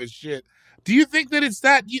don't give a shit. Do you think that it's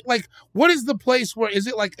that? Like, what is the place where, is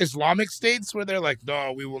it like Islamic states where they're like,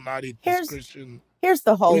 no, we will not eat this Christian? Here's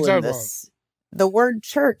the hole in this. The word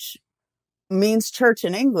church means church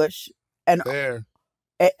in English. And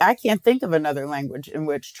I can't think of another language in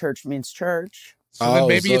which church means church. So then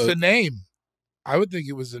maybe it's a name. I would think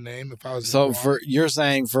it was a name if I was. So you're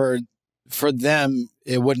saying for them,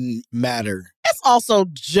 it wouldn't matter. It's also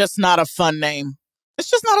just not a fun name. It's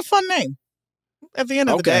just not a fun name. At the end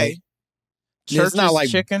of the day, it's not like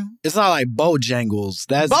chicken. It's not like Bojangles.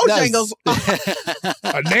 Bojangles.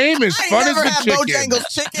 A name is fun as the chicken. Bojangles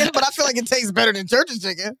chicken, but I feel like it tastes better than church's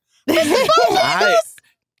chicken.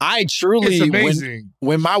 I truly, it's amazing.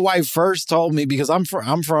 When my wife first told me, because I'm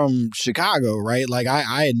from Chicago, right? Like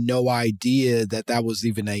I had no idea that was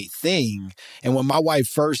even a thing. And when my wife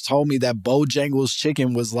first told me that Bojangles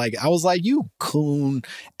chicken was like, I was like, you coon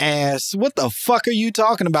ass. What the fuck are you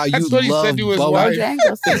talking about? That's you what he love said to his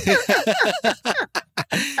Bojangles.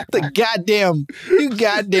 You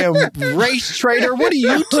goddamn race traitor. What are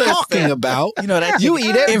you talking about? You know that you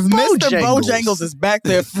eat it. If Mr. Bojangles is back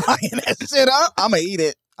there frying that shit up, I'm gonna eat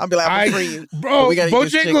it. I'll be like, I'm free you. Bro,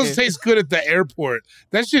 Bojangles tastes good at the airport.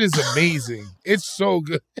 That shit is amazing. It's so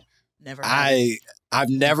good. Never. I've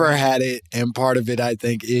never had it, and part of it, I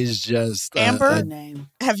think, is just Amber.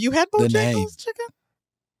 Have you had Bojangles chicken?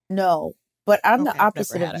 No, but I'm the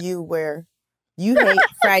opposite of you, where you hate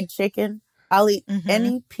fried chicken. I'll eat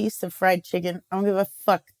any piece of fried chicken. I don't give a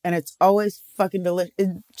fuck, and it's always fucking delicious.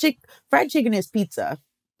 Fried chicken is pizza.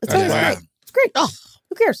 It's always great. It's great. Oh,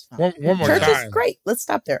 who cares? One more Church time. is great. Let's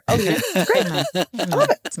stop there. Okay, it's great. I love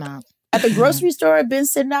it. It's not. At the grocery store, I've been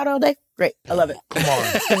sitting out all day. Great. I love it. Come on.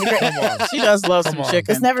 It's gonna be great. Come on. She does love some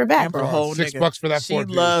chicken. It's never bad. Amber, whole $6 for that. She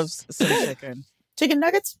loves some chicken. Chicken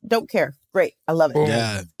nuggets? Don't care. Great. I love it. Boom.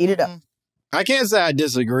 Yeah. Eat it up. I can't say I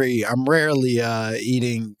disagree. I'm rarely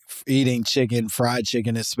eating chicken, fried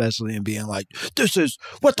chicken especially, and being like, this is,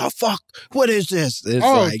 what the fuck? What is this? It's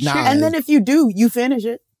like, nah. And then if you do, you finish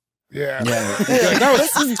it. Yeah.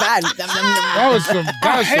 This is bad.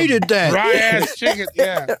 I hated that. Dry ass chicken.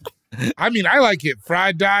 Yeah. I mean, I like it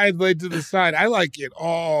fried, dyed, laid to the side. I like it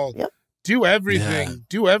all. Yep. Do everything. Yeah.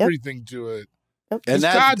 Do everything to it. Yep. It's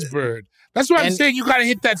God's bird. That's what I'm saying. You got to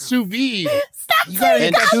hit that sous vide. Stop you got to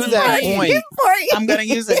hit that sous vide. Point. I'm going to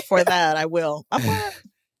use it for that. I will.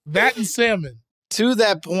 That and salmon. To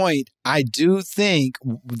that point, I do think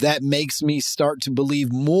that makes me start to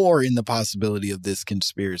believe more in the possibility of this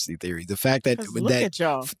conspiracy theory. The fact that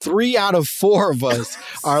 3 out of 4 of us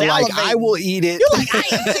are like, I will eat it. You're like, I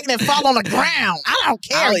ain't chicken and fall on the ground. I don't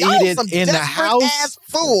care. I'll eat it in the house.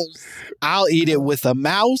 Fools. I'll eat it with a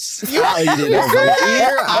mouse. I'll eat it over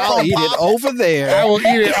here. I'll eat it over there. I will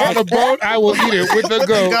eat it on a boat. I will eat it with a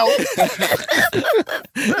goat.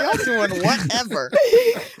 Y'all doing whatever.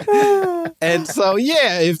 And so,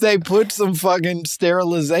 yeah, if they put some fucking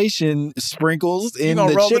sterilization sprinkles in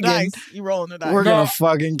the chicken, you rolling the dice. We're going to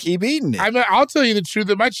fucking keep eating it. I mean, I'll tell you the truth.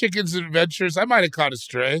 That my chicken's adventures, I might have caught a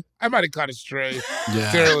stray.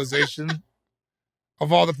 Sterilization.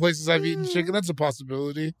 Of all the places I've eaten chicken, that's a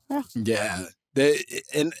possibility. Yeah.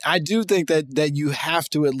 And I do think that you have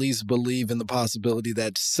to at least believe in the possibility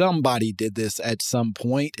that somebody did this at some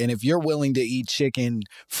point. And if you're willing to eat chicken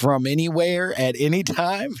from anywhere at any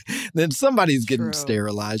time, then somebody's getting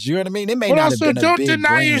sterilized. You know what I mean? It may not have been a big don't deny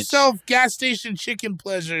branch. yourself gas station chicken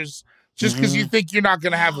pleasures just because you think you're not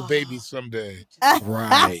going to have a baby someday.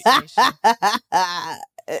 Right.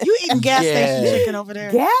 You eating gas station chicken over there?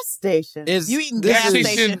 Gas station? You eating gas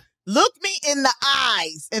station? Look me in the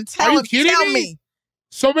eyes and tell me.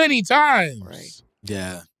 So many times. Right.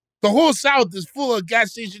 Yeah. The whole South is full of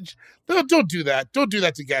gas station. Don't do that. Don't do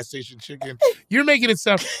that to gas station chicken. You're making it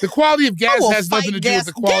sound. The quality of gas has nothing to do with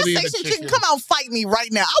the quality of the chicken. Gas station chicken, come out and fight me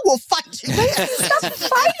right now. I will fight you. Stop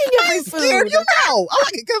fighting every food. Scared. You know. I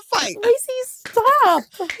like a good fight. Lacey, stop.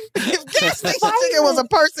 If gas station chicken was a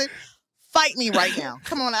person, fight me right now.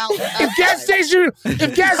 Come on out. If gas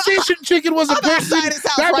station chicken was a person,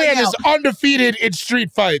 that man is undefeated in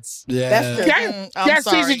street fights. Yeah. That's true. Gas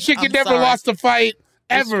station chicken never lost a fight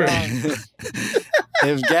ever.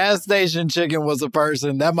 If gas station chicken was a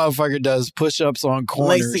person, that motherfucker does push-ups on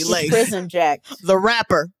corners. Lacey Lacey. Prison Jack. The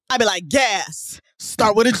rapper. I'd be like, gas.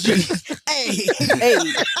 Start with a G. Hey.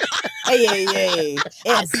 Hey.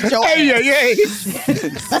 I'll beat your ass.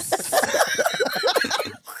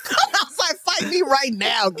 Fight me right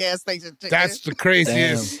now, gas station chicken. That's the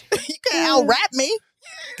craziest. You can't out-rap me.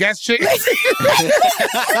 Gas chicken.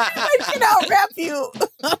 I can out-rap you.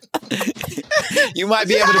 You might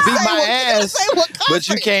be able to beat my ass, but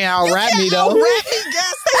you can't out-rap me, though. Out-rap me,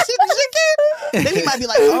 gas station chicken. Then he might be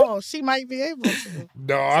like, oh, she might be able to.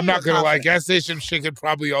 No, I'm not going to lie. Gas station chicken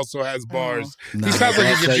probably also has bars. He sounds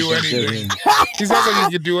like he can do anything. He sounds like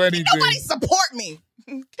he can do anything. Nobody support me.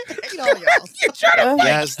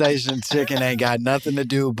 Gas station chicken ain't got nothing to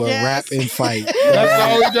do but rap and fight. That's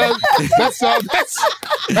all he does.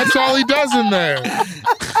 That's all he does in there.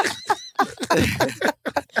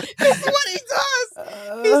 This is what he does.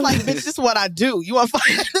 He's like, bitch, this is what I do. You want to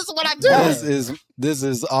fight? This is what I do. This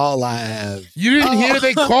is all I have. You didn't hear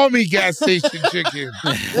they call me gas station chicken.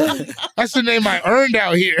 That's the name I earned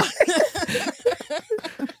out here.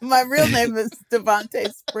 My real name is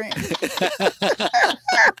Devontae Spring.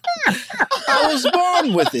 I was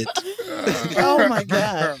born with it. Oh my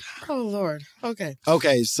God. Oh Lord. Okay.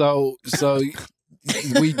 Okay, so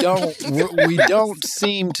we don't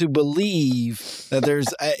seem to believe that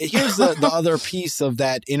there's here's the other piece of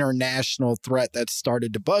that international threat that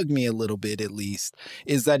started to bug me a little bit, at least,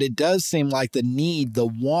 is that it does seem like the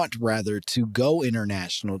want rather to go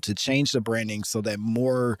international, to change the branding so that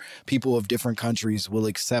more people of different countries will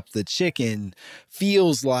accept the chicken,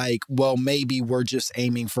 feels like, well, maybe we're just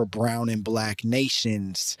aiming for brown and black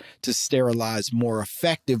nations to sterilize more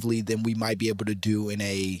effectively than we might be able to do in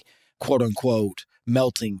a quote unquote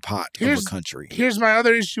melting pot of a country. Here's my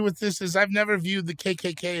other issue with this is I've never viewed the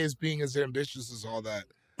KKK as being as ambitious as all that.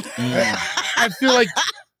 I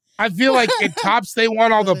feel like it tops. They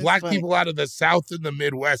want all the black people out of the South and the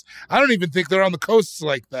Midwest. I don't even think they're on the coasts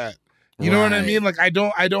like that. You know what I mean? Like I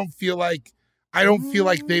don't feel like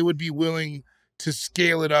they would be willing to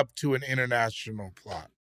scale it up to an international plot.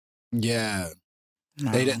 Yeah.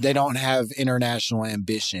 No. They don't have international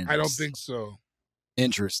ambitions. I don't think so.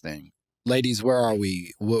 Interesting. Ladies, where are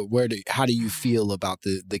we? How do you feel about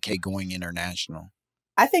the K going international?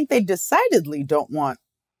 I think they decidedly don't want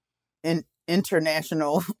an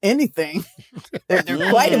international anything. They're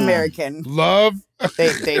quite American. Love.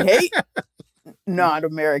 They hate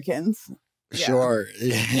non-Americans. Sure.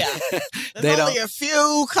 Yeah. There's only a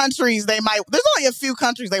few countries they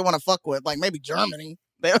want to fuck with, like maybe Germany.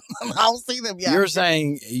 I don't see them yet. You're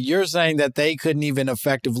saying that they couldn't even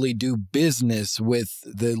effectively do business with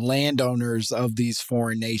the landowners of these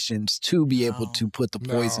foreign nations to be able to put the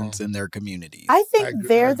poisons in their communities. I think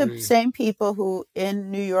they're the same people who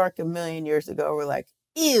in New York a million years ago were like,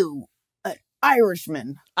 ew, an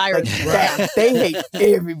Irishman. Like they hate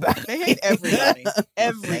everybody. They hate everybody.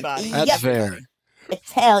 Everybody. That's fair.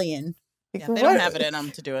 Italian. Yeah, they don't have it in them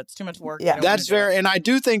to do it. It's too much work. Yeah, that's fair. And I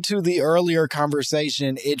do think to the earlier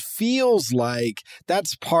conversation, it feels like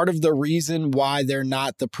that's part of the reason why they're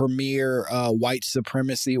not the premier white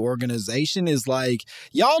supremacy organization is like,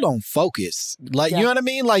 y'all don't focus. Like, you know what I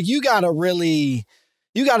mean? Like,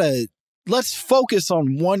 let's focus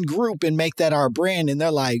on one group and make that our brand. And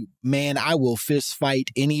they're like, man, I will fist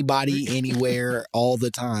fight anybody, anywhere, all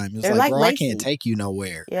the time. It's like, bro, Lacey. I can't take you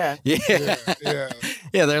nowhere. Yeah.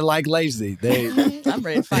 Yeah, they're like Lacey. I'm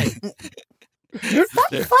ready to fight.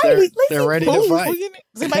 Stop fighting. They're ready to fight.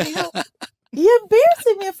 Does anybody help? You're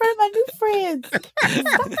embarrassing me in front of my new friends.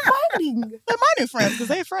 Stop fighting. They're my new friends because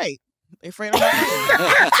they're afraid. They're afraid of my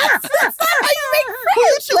Who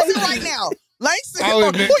you choosing right now? Lacey,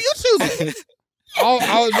 who you choosing?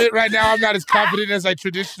 I'll admit right now I'm not as confident as I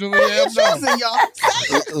traditionally am. Choosing, y'all.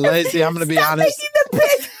 Lacey, I'm going to be honest.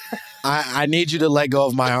 I need you to let go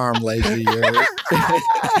of my arm, Lacey. Say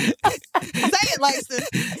it, Langston.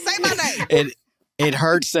 Say my name. It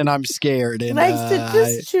hurts and I'm scared. And Langston,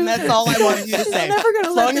 just choose. That's all I wanted you to say.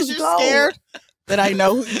 As long as you're scared, then I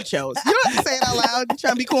know who you chose. You don't have to say it out loud. You're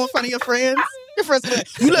trying to be cool in front of your friends. Your friends are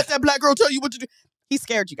like, you let that black girl tell you what to do. He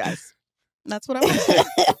scared you guys. That's what I want.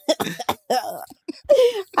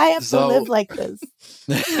 I have to live like this.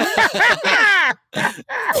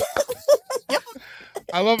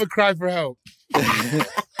 I love a cry for help.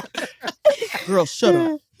 Girl, shut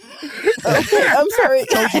up. Okay, I'm sorry.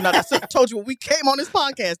 I told you when we came on this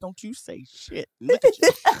podcast, don't you say shit. Look at you.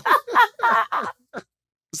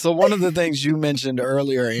 So one of the things you mentioned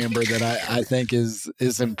earlier, Amber, that I think is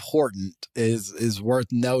important, is worth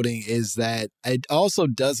noting, is that it also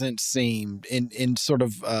doesn't seem, in sort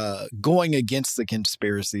of going against the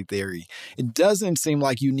conspiracy theory, it doesn't seem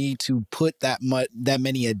like you need to put that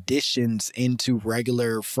many additions into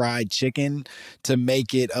regular fried chicken to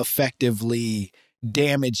make it effectively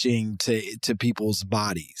damaging to people's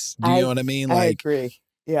bodies. Do you know what I mean? I agree.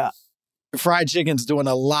 Yeah. Fried chicken's doing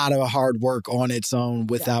a lot of hard work on its own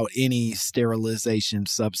without any sterilization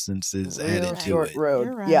substances added to short it. Road.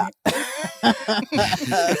 Right. Yeah.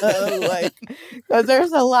 Because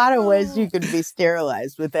there's a lot of ways you can be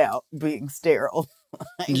sterilized without being sterile.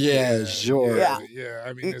 Yeah, sure. Yeah.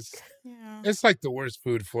 I mean, it's like the worst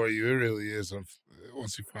food for you. It really is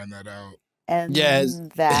once you find that out. And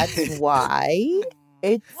that's why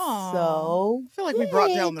it's so I feel like we brought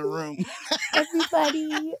down the room.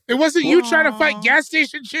 Everybody. It wasn't you trying to fight gas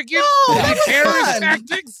station chicken? No, that was terrorist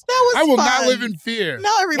tactics? That was I will fun. not live in fear.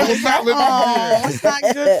 No, everybody's not living in fear. It's not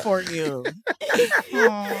good for you.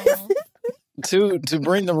 To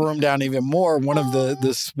bring the room down even more, one of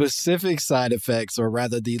the specific side effects, or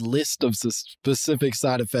rather the list of specific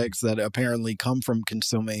side effects that apparently come from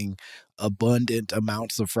consuming abundant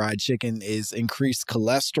amounts of fried chicken, is increased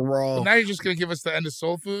cholesterol. So now you're just going to give us the end of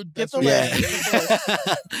soul food? That's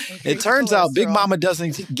It turns out Big Mama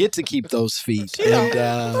doesn't get to keep those feet. And,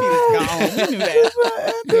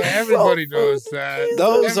 everybody knows that.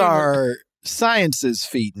 Those are science's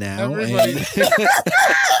feet now.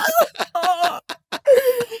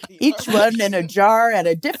 Each one in a jar at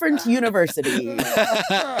a different university.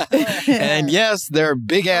 And yes, they're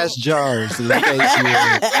big ass jars. In case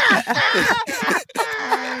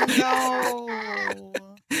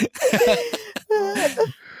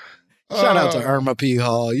Shout out to Irma P.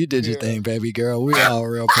 Hall. You did your thing, baby girl. We're all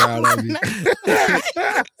real proud of you.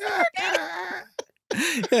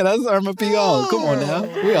 Yeah, that's Irma P. Hall. Come on now.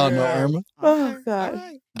 We all know Irma. Oh, God.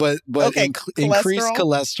 But Okay, increased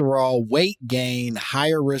cholesterol, weight gain,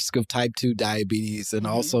 higher risk of type 2 diabetes, and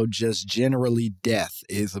also just generally death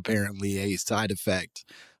is apparently a side effect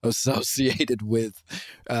associated with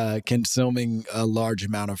consuming a large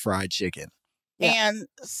amount of fried chicken. Yeah. And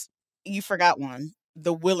you forgot one,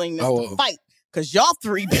 the willingness to fight, because y'all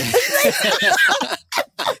three did. See,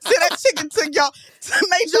 that chicken took y'all,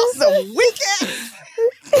 made y'all some weak ass.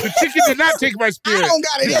 The chicken did not take my spirit. I don't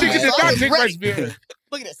got it. The chicken did not take my spirit.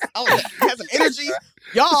 Look at this. I have some energy.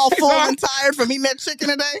 Y'all all full and tired from eating that chicken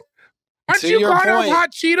today. Aren't you caught up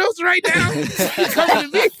hot Cheetos right now?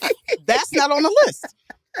 Coming to me. That's not on the list.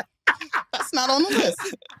 That's not on the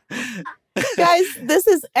list. Guys, this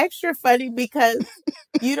is extra funny because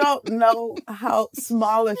you don't know how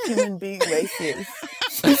small a human being Lacey is.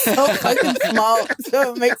 She's so fucking small,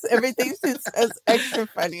 so it makes everything she says extra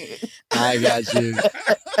funny. I got you.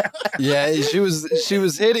 Yeah, she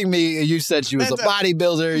was hitting me. You said she was a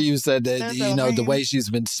bodybuilder. You said that, the way she's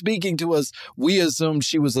been speaking to us, we assumed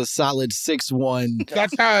she was a solid 6'1".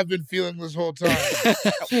 That's how I've been feeling this whole time.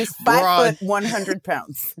 She's 5 foot 100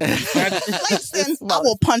 pounds. Langston, I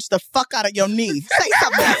will punch the fuck out of your knee. Say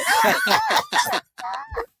something.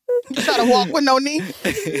 You try to walk with no knee?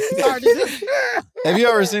 Have you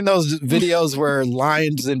ever seen those videos where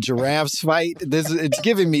lions and giraffes fight? It's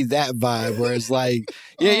giving me that vibe where it's like,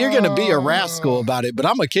 yeah, you're going to be a rascal about it, but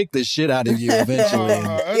I'm going to kick the shit out of you eventually.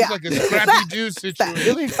 It's like a Scrappy Doo situation.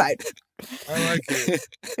 You'll be fine. I like it.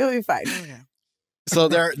 You'll be fine. So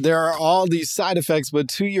there are all these side effects, but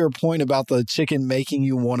to your point about the chicken making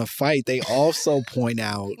you want to fight, they also point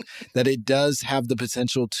out that it does have the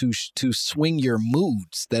potential to swing your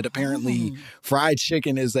moods, that apparently fried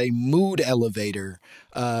chicken is a mood elevator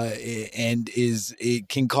and it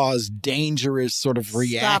can cause dangerous sort of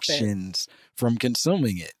reactions from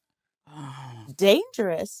consuming it.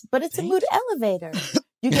 Dangerous, but it's a mood elevator.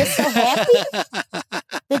 You get so happy that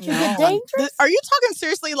you get dangerous? Are you talking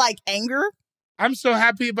seriously like anger? I'm so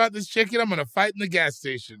happy about this chicken, I'm going to fight in the gas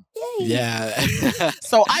station. Yay. Yeah.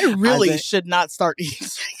 So I really should not start eating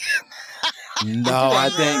chicken. No,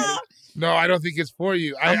 I don't think it's for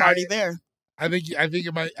you. I'm already there. I think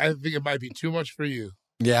it might be too much for you.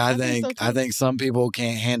 Yeah, I think some people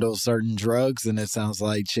can't handle certain drugs, and it sounds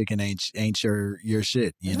like chicken ain't your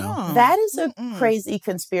shit, you know? That is a crazy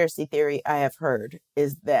conspiracy theory I have heard,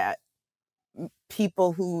 is that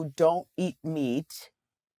people who don't eat meat,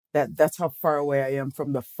 that's how far away I am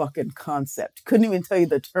from the fucking concept. Couldn't even tell you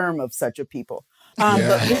the term of such a people.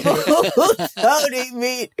 But people who don't eat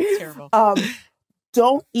meat,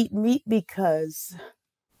 don't eat meat because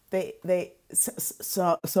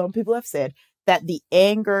some people have said that the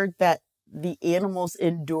anger that the animals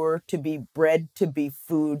endure to be bred, to be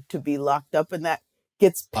food, to be locked up, and that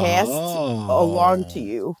gets passed along to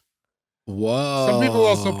you. Whoa. Some people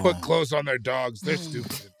also put clothes on their dogs. They're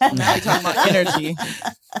stupid. Now I'm talking about energy.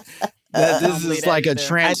 This is like a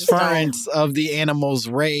transference of the animal's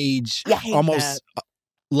rage, almost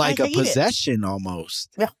like a possession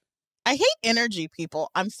almost. Yeah. I hate energy people.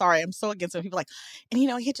 I'm sorry. I'm so against when people are like, and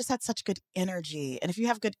he just had such good energy. And if you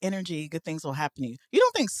have good energy, good things will happen to you. You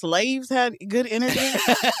don't think slaves had good energy?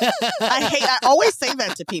 I always say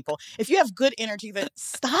that to people. If you have good energy, then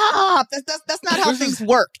stop. That's not how things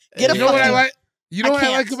work. Get a what I like? You know what I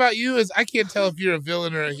like about you is I can't tell if you're a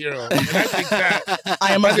villain or a hero. And I think that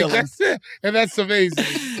I am a villain. And that's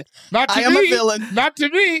amazing. Not to I am a villain. Not to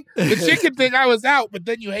me. The chicken thing, I was out, but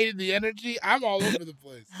then you hated the energy. I'm all over the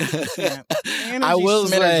place. I will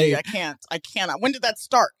say, I cannot. When did that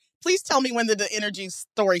start? Please tell me, when did the energy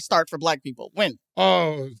story start for Black people? When?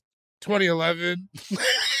 Oh, 2011. He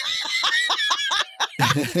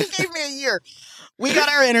gave me a year. We got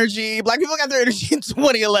our energy. Black people got their energy in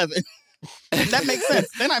 2011. That makes sense.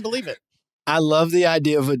 Then I believe it. I love the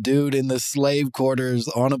idea of a dude in the slave quarters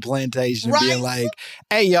on a plantation being like,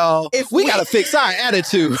 hey, y'all, we got to fix our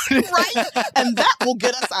attitude. Right? And that will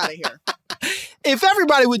get us out of here. If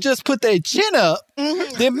everybody would just put their chin up,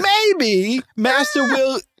 then maybe Master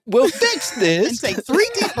will fix this. And take 3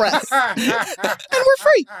 deep breaths. And we're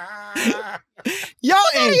free. Y'all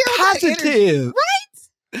ain't positive. Right?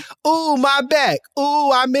 Ooh, my back. Ooh,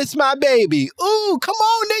 I miss my baby. Ooh, come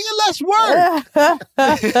on, nigga, let's work.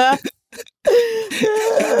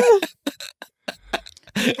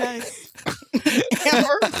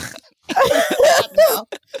 Amber?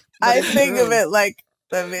 I think of it like,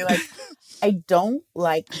 I don't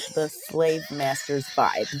like the slave master's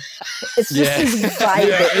vibe. It's just his vibe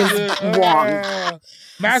that is wrong.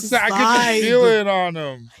 Master, I can feel it on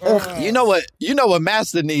him. You know what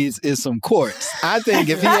Master needs is some quartz. I think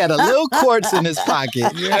if he had a little quartz in his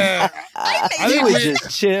pocket, he would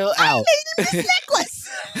just chill out. I made him this necklace.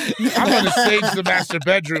 I'm going to sage the master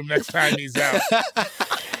bedroom next time he's out.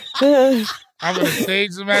 I'm going to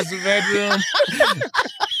sage the master bedroom.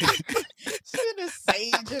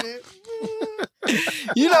 Sage in it.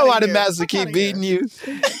 You know why the master keep beating you?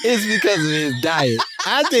 It's because of his diet.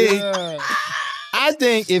 I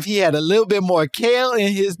think if he had a little bit more kale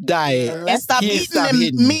in his diet and stop eating them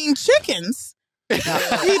mean chickens, he'd be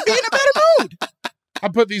in a better mood. I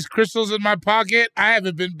put these crystals in my pocket. I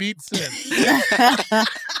haven't been beat since.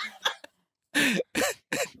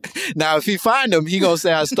 Now, if he find them, he gonna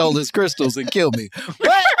say I stole his crystals and kill me.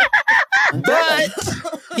 But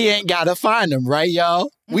he ain't gotta find them, right,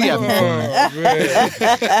 y'all? We having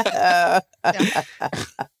fun.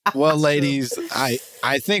 Well, ladies, I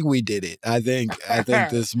think we did it. I think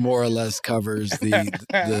this more or less covers I think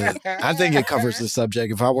it covers the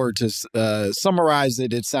subject. If I were to summarize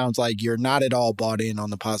it, it sounds like you're not at all bought in on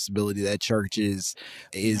the possibility that church is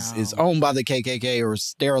owned by the KKK or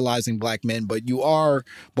sterilizing black men, but you are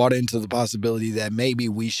bought into the possibility that maybe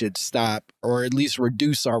we should stop or at least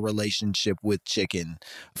reduce our relationship with chicken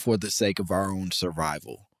for the sake of our own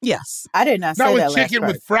survival. Yes. I did not say that. Not with chicken,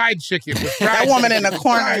 with fried chicken. With fried that woman in the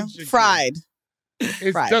corner, fried.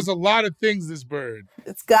 It does a lot of things, this bird.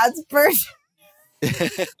 It's God's bird.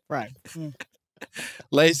 Right.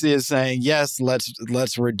 Lacey is saying, yes,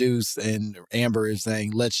 let's reduce. And Amber is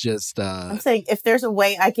saying, let's just... I'm saying, if there's a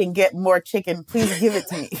way I can get more chicken, please give it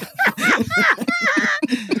to me.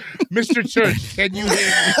 Mr. Church, can you hear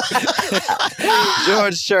me?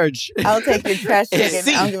 George Church. I'll take your trash chicken.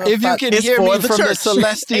 See, I don't give a if fuck. you can hear me from the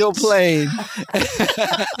celestial plane,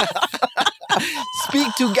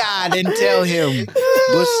 speak to God and tell him,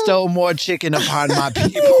 bestow more chicken upon my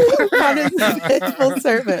people. Upon his faithful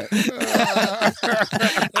servant.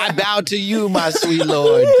 I bow to you, my sweet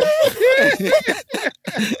Lord.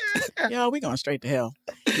 Yo, we going straight to hell.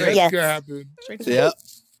 That's gonna happen. Straight to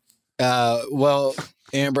hell. Well,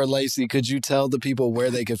 Amber, Lacey, could you tell the people where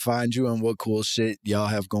they could find you and what cool shit y'all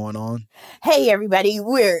have going on? Hey, everybody.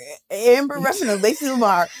 We're Amber, Ruffin and Lacey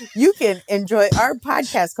Lamar. You can enjoy our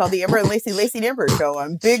podcast called the Amber and Lacey Amber Show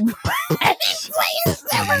on Big Players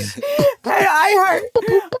Network and iHeart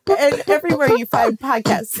and everywhere you find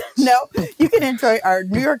podcasts. No, you can enjoy our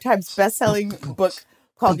New York Times bestselling book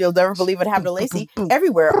called You'll Never Believe What Happened to Lacey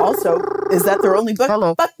everywhere. Also, is that their only book?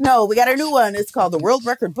 Hello. But no, we got a new one. It's called The World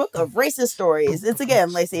Record Book of Racist Stories. It's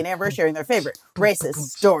again Lacey and Amber sharing their favorite racist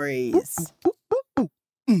stories.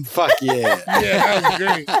 Fuck yeah. Yeah, that was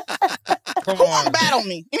great. Come Who on. want to battle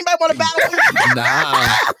me? Anybody want to battle me? Nah.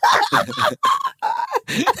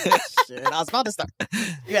 Shit, I was about to start.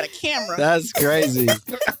 You got a camera. That's crazy.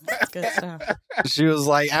 That's good stuff. She was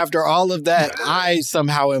like, after all of that, I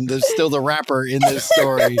somehow am still the rapper in this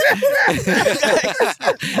story.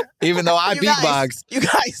 Even though I beatbox. You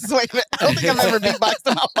guys, wait a minute. I don't think I've ever beatboxed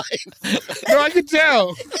in my life. No, I can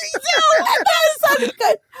tell. That sounded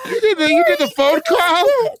good. You did the phone call?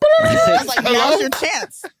 I was like, now's your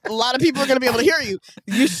chance. A lot of people are going to be able to hear you.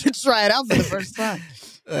 You should try it out for the first time.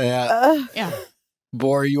 Yeah.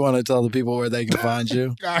 Bor, you want to tell the people where they can find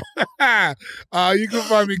you? You can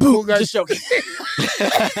find me cool guys. Just joking.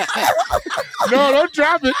 No, don't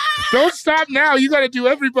drop it. Don't stop now. You got to do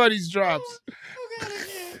everybody's drops.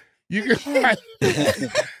 You can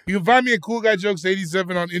find me at Cool Guy Jokes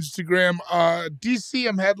 87 on Instagram. DC,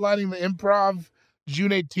 I'm headlining the Improv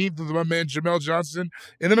June 18th with my man Jamel Johnson,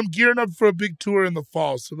 and then I'm gearing up for a big tour in the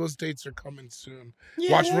fall. So those dates are coming soon.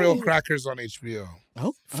 Yay. Watch Real Crackers on HBO.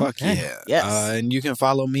 Oh, fuck yeah. Yes. And you can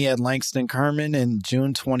follow me at Langston Kerman. And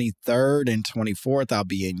June 23rd and 24th, I'll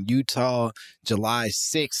be in Utah. July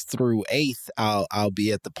 6th through 8th, I'll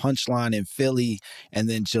be at the Punchline in Philly. And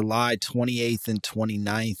then July 28th and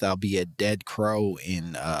 29th, I'll be at Dead Crow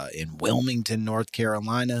in Wilmington, North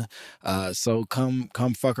Carolina. So come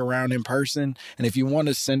fuck around in person. And if you want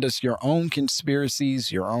to send us your own conspiracies,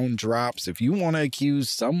 your own drops, if you want to accuse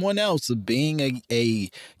someone else of being a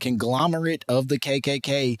conglomerate of the KKK,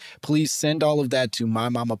 please send all of that to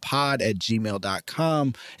mymommapod at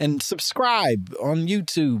gmail.com and subscribe on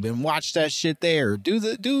YouTube and watch that shit there.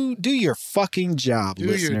 Do your fucking job,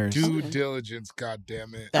 listeners. Do your due diligence,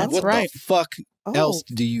 goddammit. That's what right. The fuck else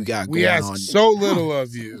do you got going on? We ask so little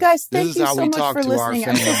of you. Guys, thank you so much for listening.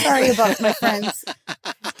 I'm so sorry about my friends.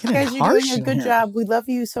 You guys, you're doing a good job. We love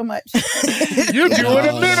you so much. You're doing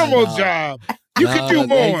a minimal job. You can do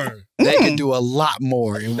more. They can do a lot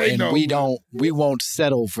more, and we won't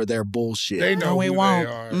settle for their bullshit. They know we who won't.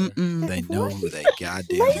 they are. They know who they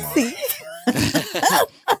goddamn are.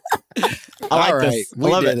 I like All right, this.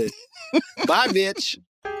 we Love did it. Bye, bitch.